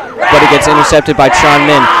pass it, but it gets intercepted by Sean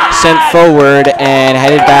Min. Sent forward and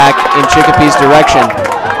headed back in Chicopee's direction.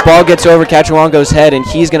 Ball gets over Cachuango's head, and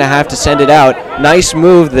he's going to have to send it out. Nice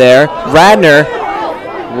move there. Radner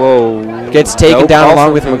gets taken down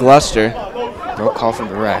along with McCluster. No call from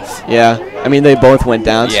the ref. Yeah, I mean, they both went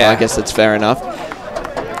down, so I guess that's fair enough.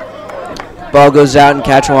 Ball goes out, and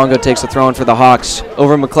Cachuango takes the throw-in for the Hawks.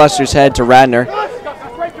 Over McCluster's head to Radner.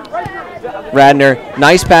 Radner,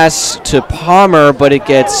 nice pass to Palmer, but it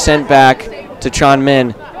gets sent back to Chon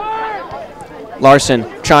Min. Larson,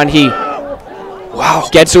 Chan Hee. Wow.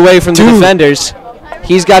 Gets away from the defenders.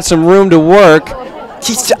 He's got some room to work.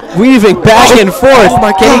 He's Weaving back and forth. Oh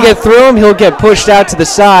my Can he God. get through him? He'll get pushed out to the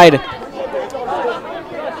side.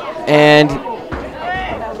 And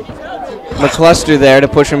McCluster there to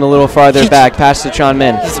push him a little farther back, past to Chan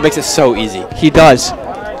Min. This makes it so easy. He does.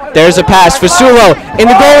 There's a pass. Fasulo in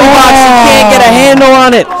the goalie box. He can't get a handle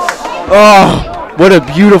on it. Oh, what a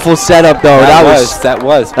beautiful setup, though. That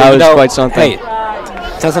was quite something.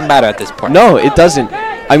 Hey, doesn't matter at this point. No, it doesn't.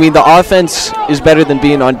 I mean, the offense is better than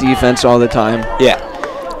being on defense all the time. Yeah.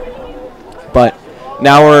 But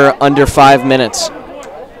now we're under 5 minutes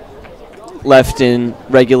left in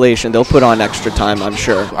regulation. They'll put on extra time, I'm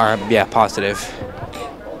sure. Yeah, positive.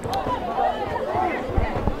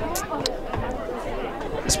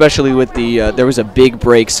 Especially with the, there was a big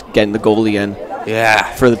breaks getting the goalie in. Yeah.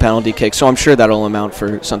 For the penalty kick, so I'm sure that'll amount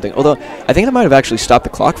for something. Although, I think that might have actually stopped the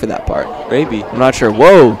clock for that part. Maybe. I'm not sure.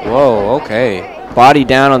 Whoa. Whoa, okay. Body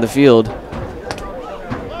down on the field.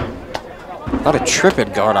 A lot of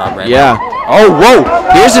tripping going on right now. Yeah. Oh, whoa.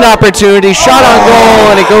 Here's an opportunity. Shot on goal,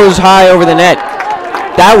 and it goes high over the net.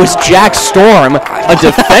 That was Jack Storm, a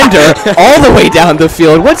defender, all the way down the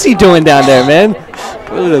field. What's he doing down there, man?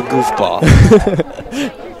 What a goofball.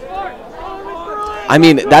 I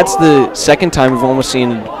mean, that's the second time we've almost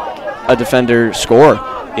seen a defender score.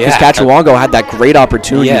 Because Kachawango had that great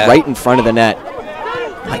opportunity right in front of the net.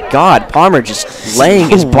 My God, Palmer just laying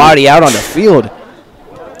his body out on the field.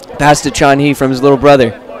 Pass to Chan Hee from his little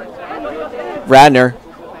brother. Radner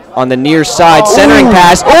on the near side, centering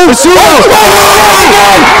pass. Oh, Fasulo!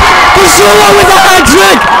 Fasulo with a hat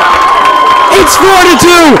trick! It's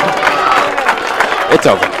 4-2. It's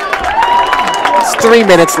over. It's 3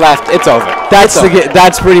 minutes left. It's over.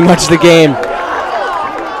 That's pretty much the game.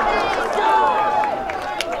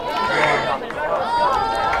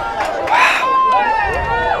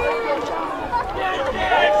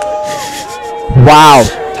 Wow.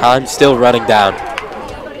 Time's still running down.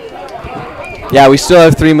 Yeah, we still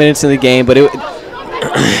have 3 minutes in the game, but it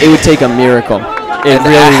would take a miracle. It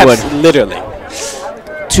really would. Literally.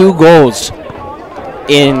 2 goals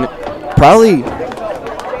in probably,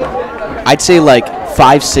 I'd say like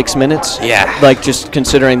 5-6 minutes. Yeah. Like just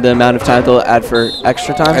considering the amount of time they'll add for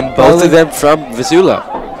extra time. And both of them from Vizula.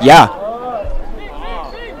 Yeah.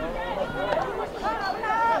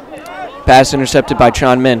 Pass intercepted by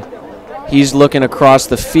Chan Min. He's looking across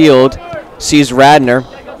the field, sees Radner.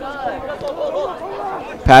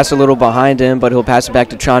 Pass a little behind him, but he'll pass it back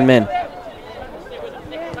to Chan Min.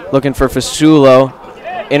 Looking for Fasulo.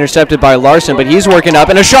 Intercepted by Larson, but he's working up,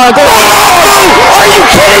 and a shot. Oh! Are you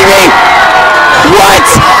kidding me? What?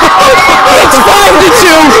 It's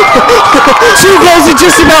 5-2. 2 goals in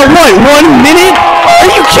just about, what, 1 minute? Are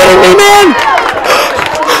you kidding me, man?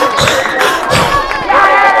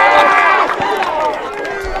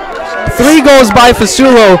 Three goals by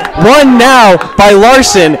Fasulo, 1 now by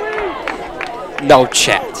Larson. No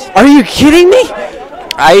chance. Are you kidding me?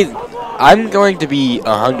 I'm going to be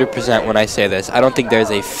 100% when I say this. I don't think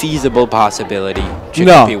there's a feasible possibility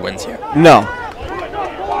Chicopee wins here. No.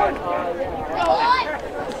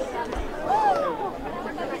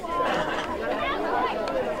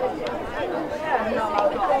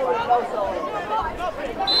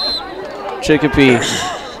 Chicopee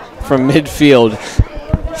from midfield.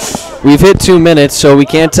 We've hit 2 minutes, so we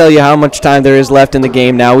can't tell you how much time there is left in the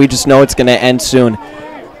game now. We just know it's going to end soon.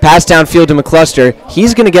 Pass downfield to McCluster.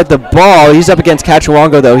 He's going to get the ball. He's up against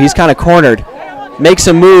Kachawango, though. He's kind of cornered. Makes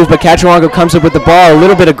a move, but Kachawango comes up with the ball. A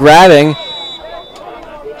little bit of grabbing.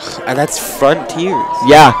 And that's Frontiers.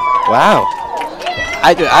 Yeah. Wow.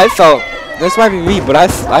 I felt, this might be me, but I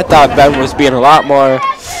thought Ben was being a lot more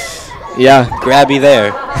grabby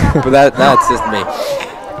there. But that's just me.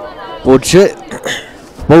 Well,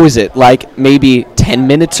 what was it, like maybe 10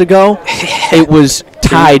 minutes ago? It was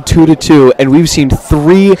tied 2-2, and we've seen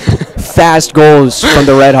 3 fast goals from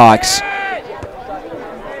the Redhawks.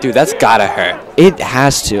 Dude, that's gotta hurt. It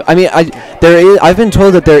has to. I mean, I've been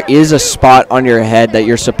told that there is a spot on your head that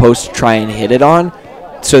you're supposed to try and hit it on,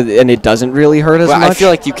 and it doesn't really hurt as much. I feel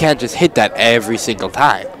like you can't just hit that every single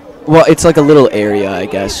time. Well, it's like a little area, I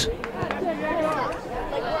guess.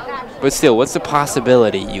 But still, what's the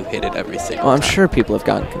possibility you hit it every single time? I'm sure people have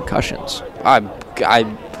gotten concussions. I'd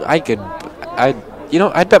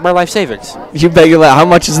bet my life savings. You bet your life. How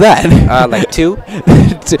much is that? Like 2.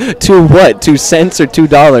 Two what? 2 cents or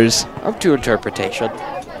 $2? Up to interpretation.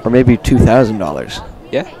 Or maybe $2,000.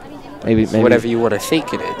 Yeah. Maybe whatever you want to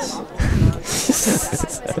think it is.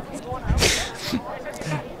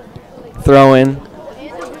 Throw in.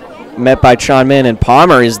 Met by Chan Min, and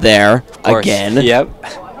Palmer is there again. Yep.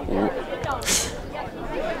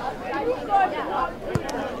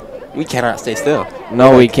 We cannot stay still.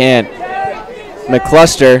 No, we can't.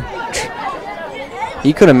 McCluster,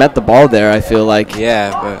 he could have met the ball there, I feel like.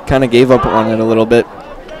 Yeah, but Kind of gave up on it a little bit.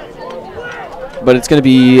 But it's going to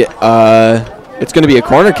be a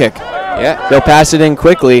corner kick. yeah. They'll pass it in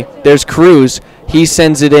quickly. There's Cruz. He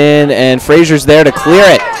sends it in, and Frazier's there to clear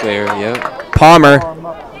it. Clear, yeah. Palmer.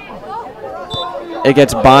 It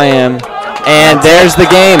gets by him. And there's the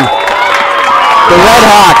game. The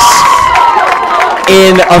Redhawks,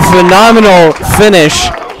 in a phenomenal finish,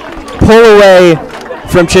 pull away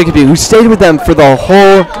from Chicopee, who stayed with them for the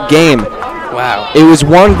whole game. Wow. It was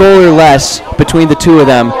 1 goal or less between the two of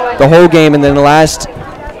them the whole game, and then the last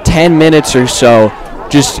 10 minutes or so,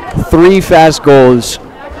 just 3 fast goals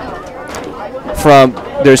from,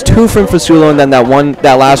 there's 2 from Fasulo and then that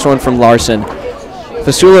last one from Larson.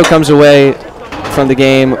 Fasulo comes away from the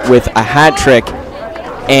game with a hat trick,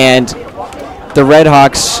 and the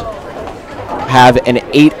Redhawks have an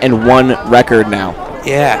 8-1 record now.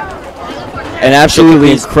 Yeah. An absolutely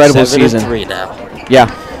Chicopee's incredible season. 7-3 now. Yeah.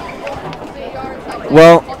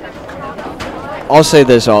 Well, I'll say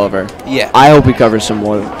this, Oliver. Yeah. I hope we cover some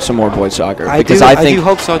more boys soccer because I think do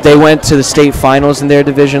hope so they too. went to the state finals in their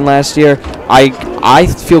division last year. I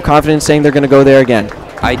feel confident saying they're going to go there again.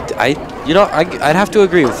 I'd have to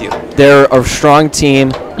agree with you. They're a strong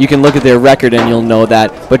team. You can look at their record and you'll know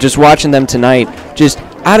that. But just watching them tonight, just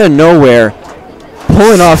out of nowhere,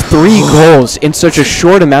 pulling off 3 goals in such a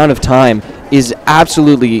short amount of time is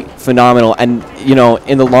absolutely phenomenal. And, you know,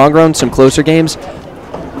 in the long run, some closer games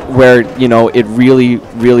where, you know, it really,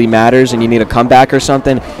 really matters and you need a comeback or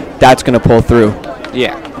something, that's going to pull through.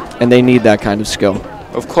 Yeah. And they need that kind of skill.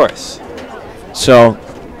 Of course. So,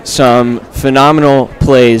 some phenomenal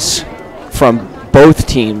plays from both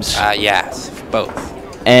teams. Yes, both.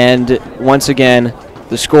 And once again,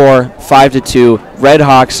 the score 5-2.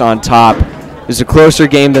 Redhawks on top. It was a closer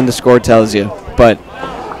game than the score tells you, but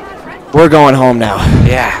we're going home now.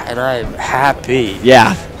 Yeah, and I'm happy.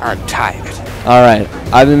 Yeah. I'm tired. All right.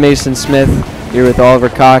 I've been Mason Smith, here with Oliver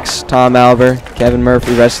Cox, Tom Alver, Kevin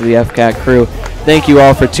Murphy, rest of the FCAT crew. Thank you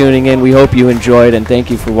all for tuning in. We hope you enjoyed, and thank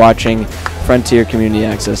you for watching Frontier Community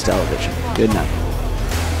Access Television. Good night.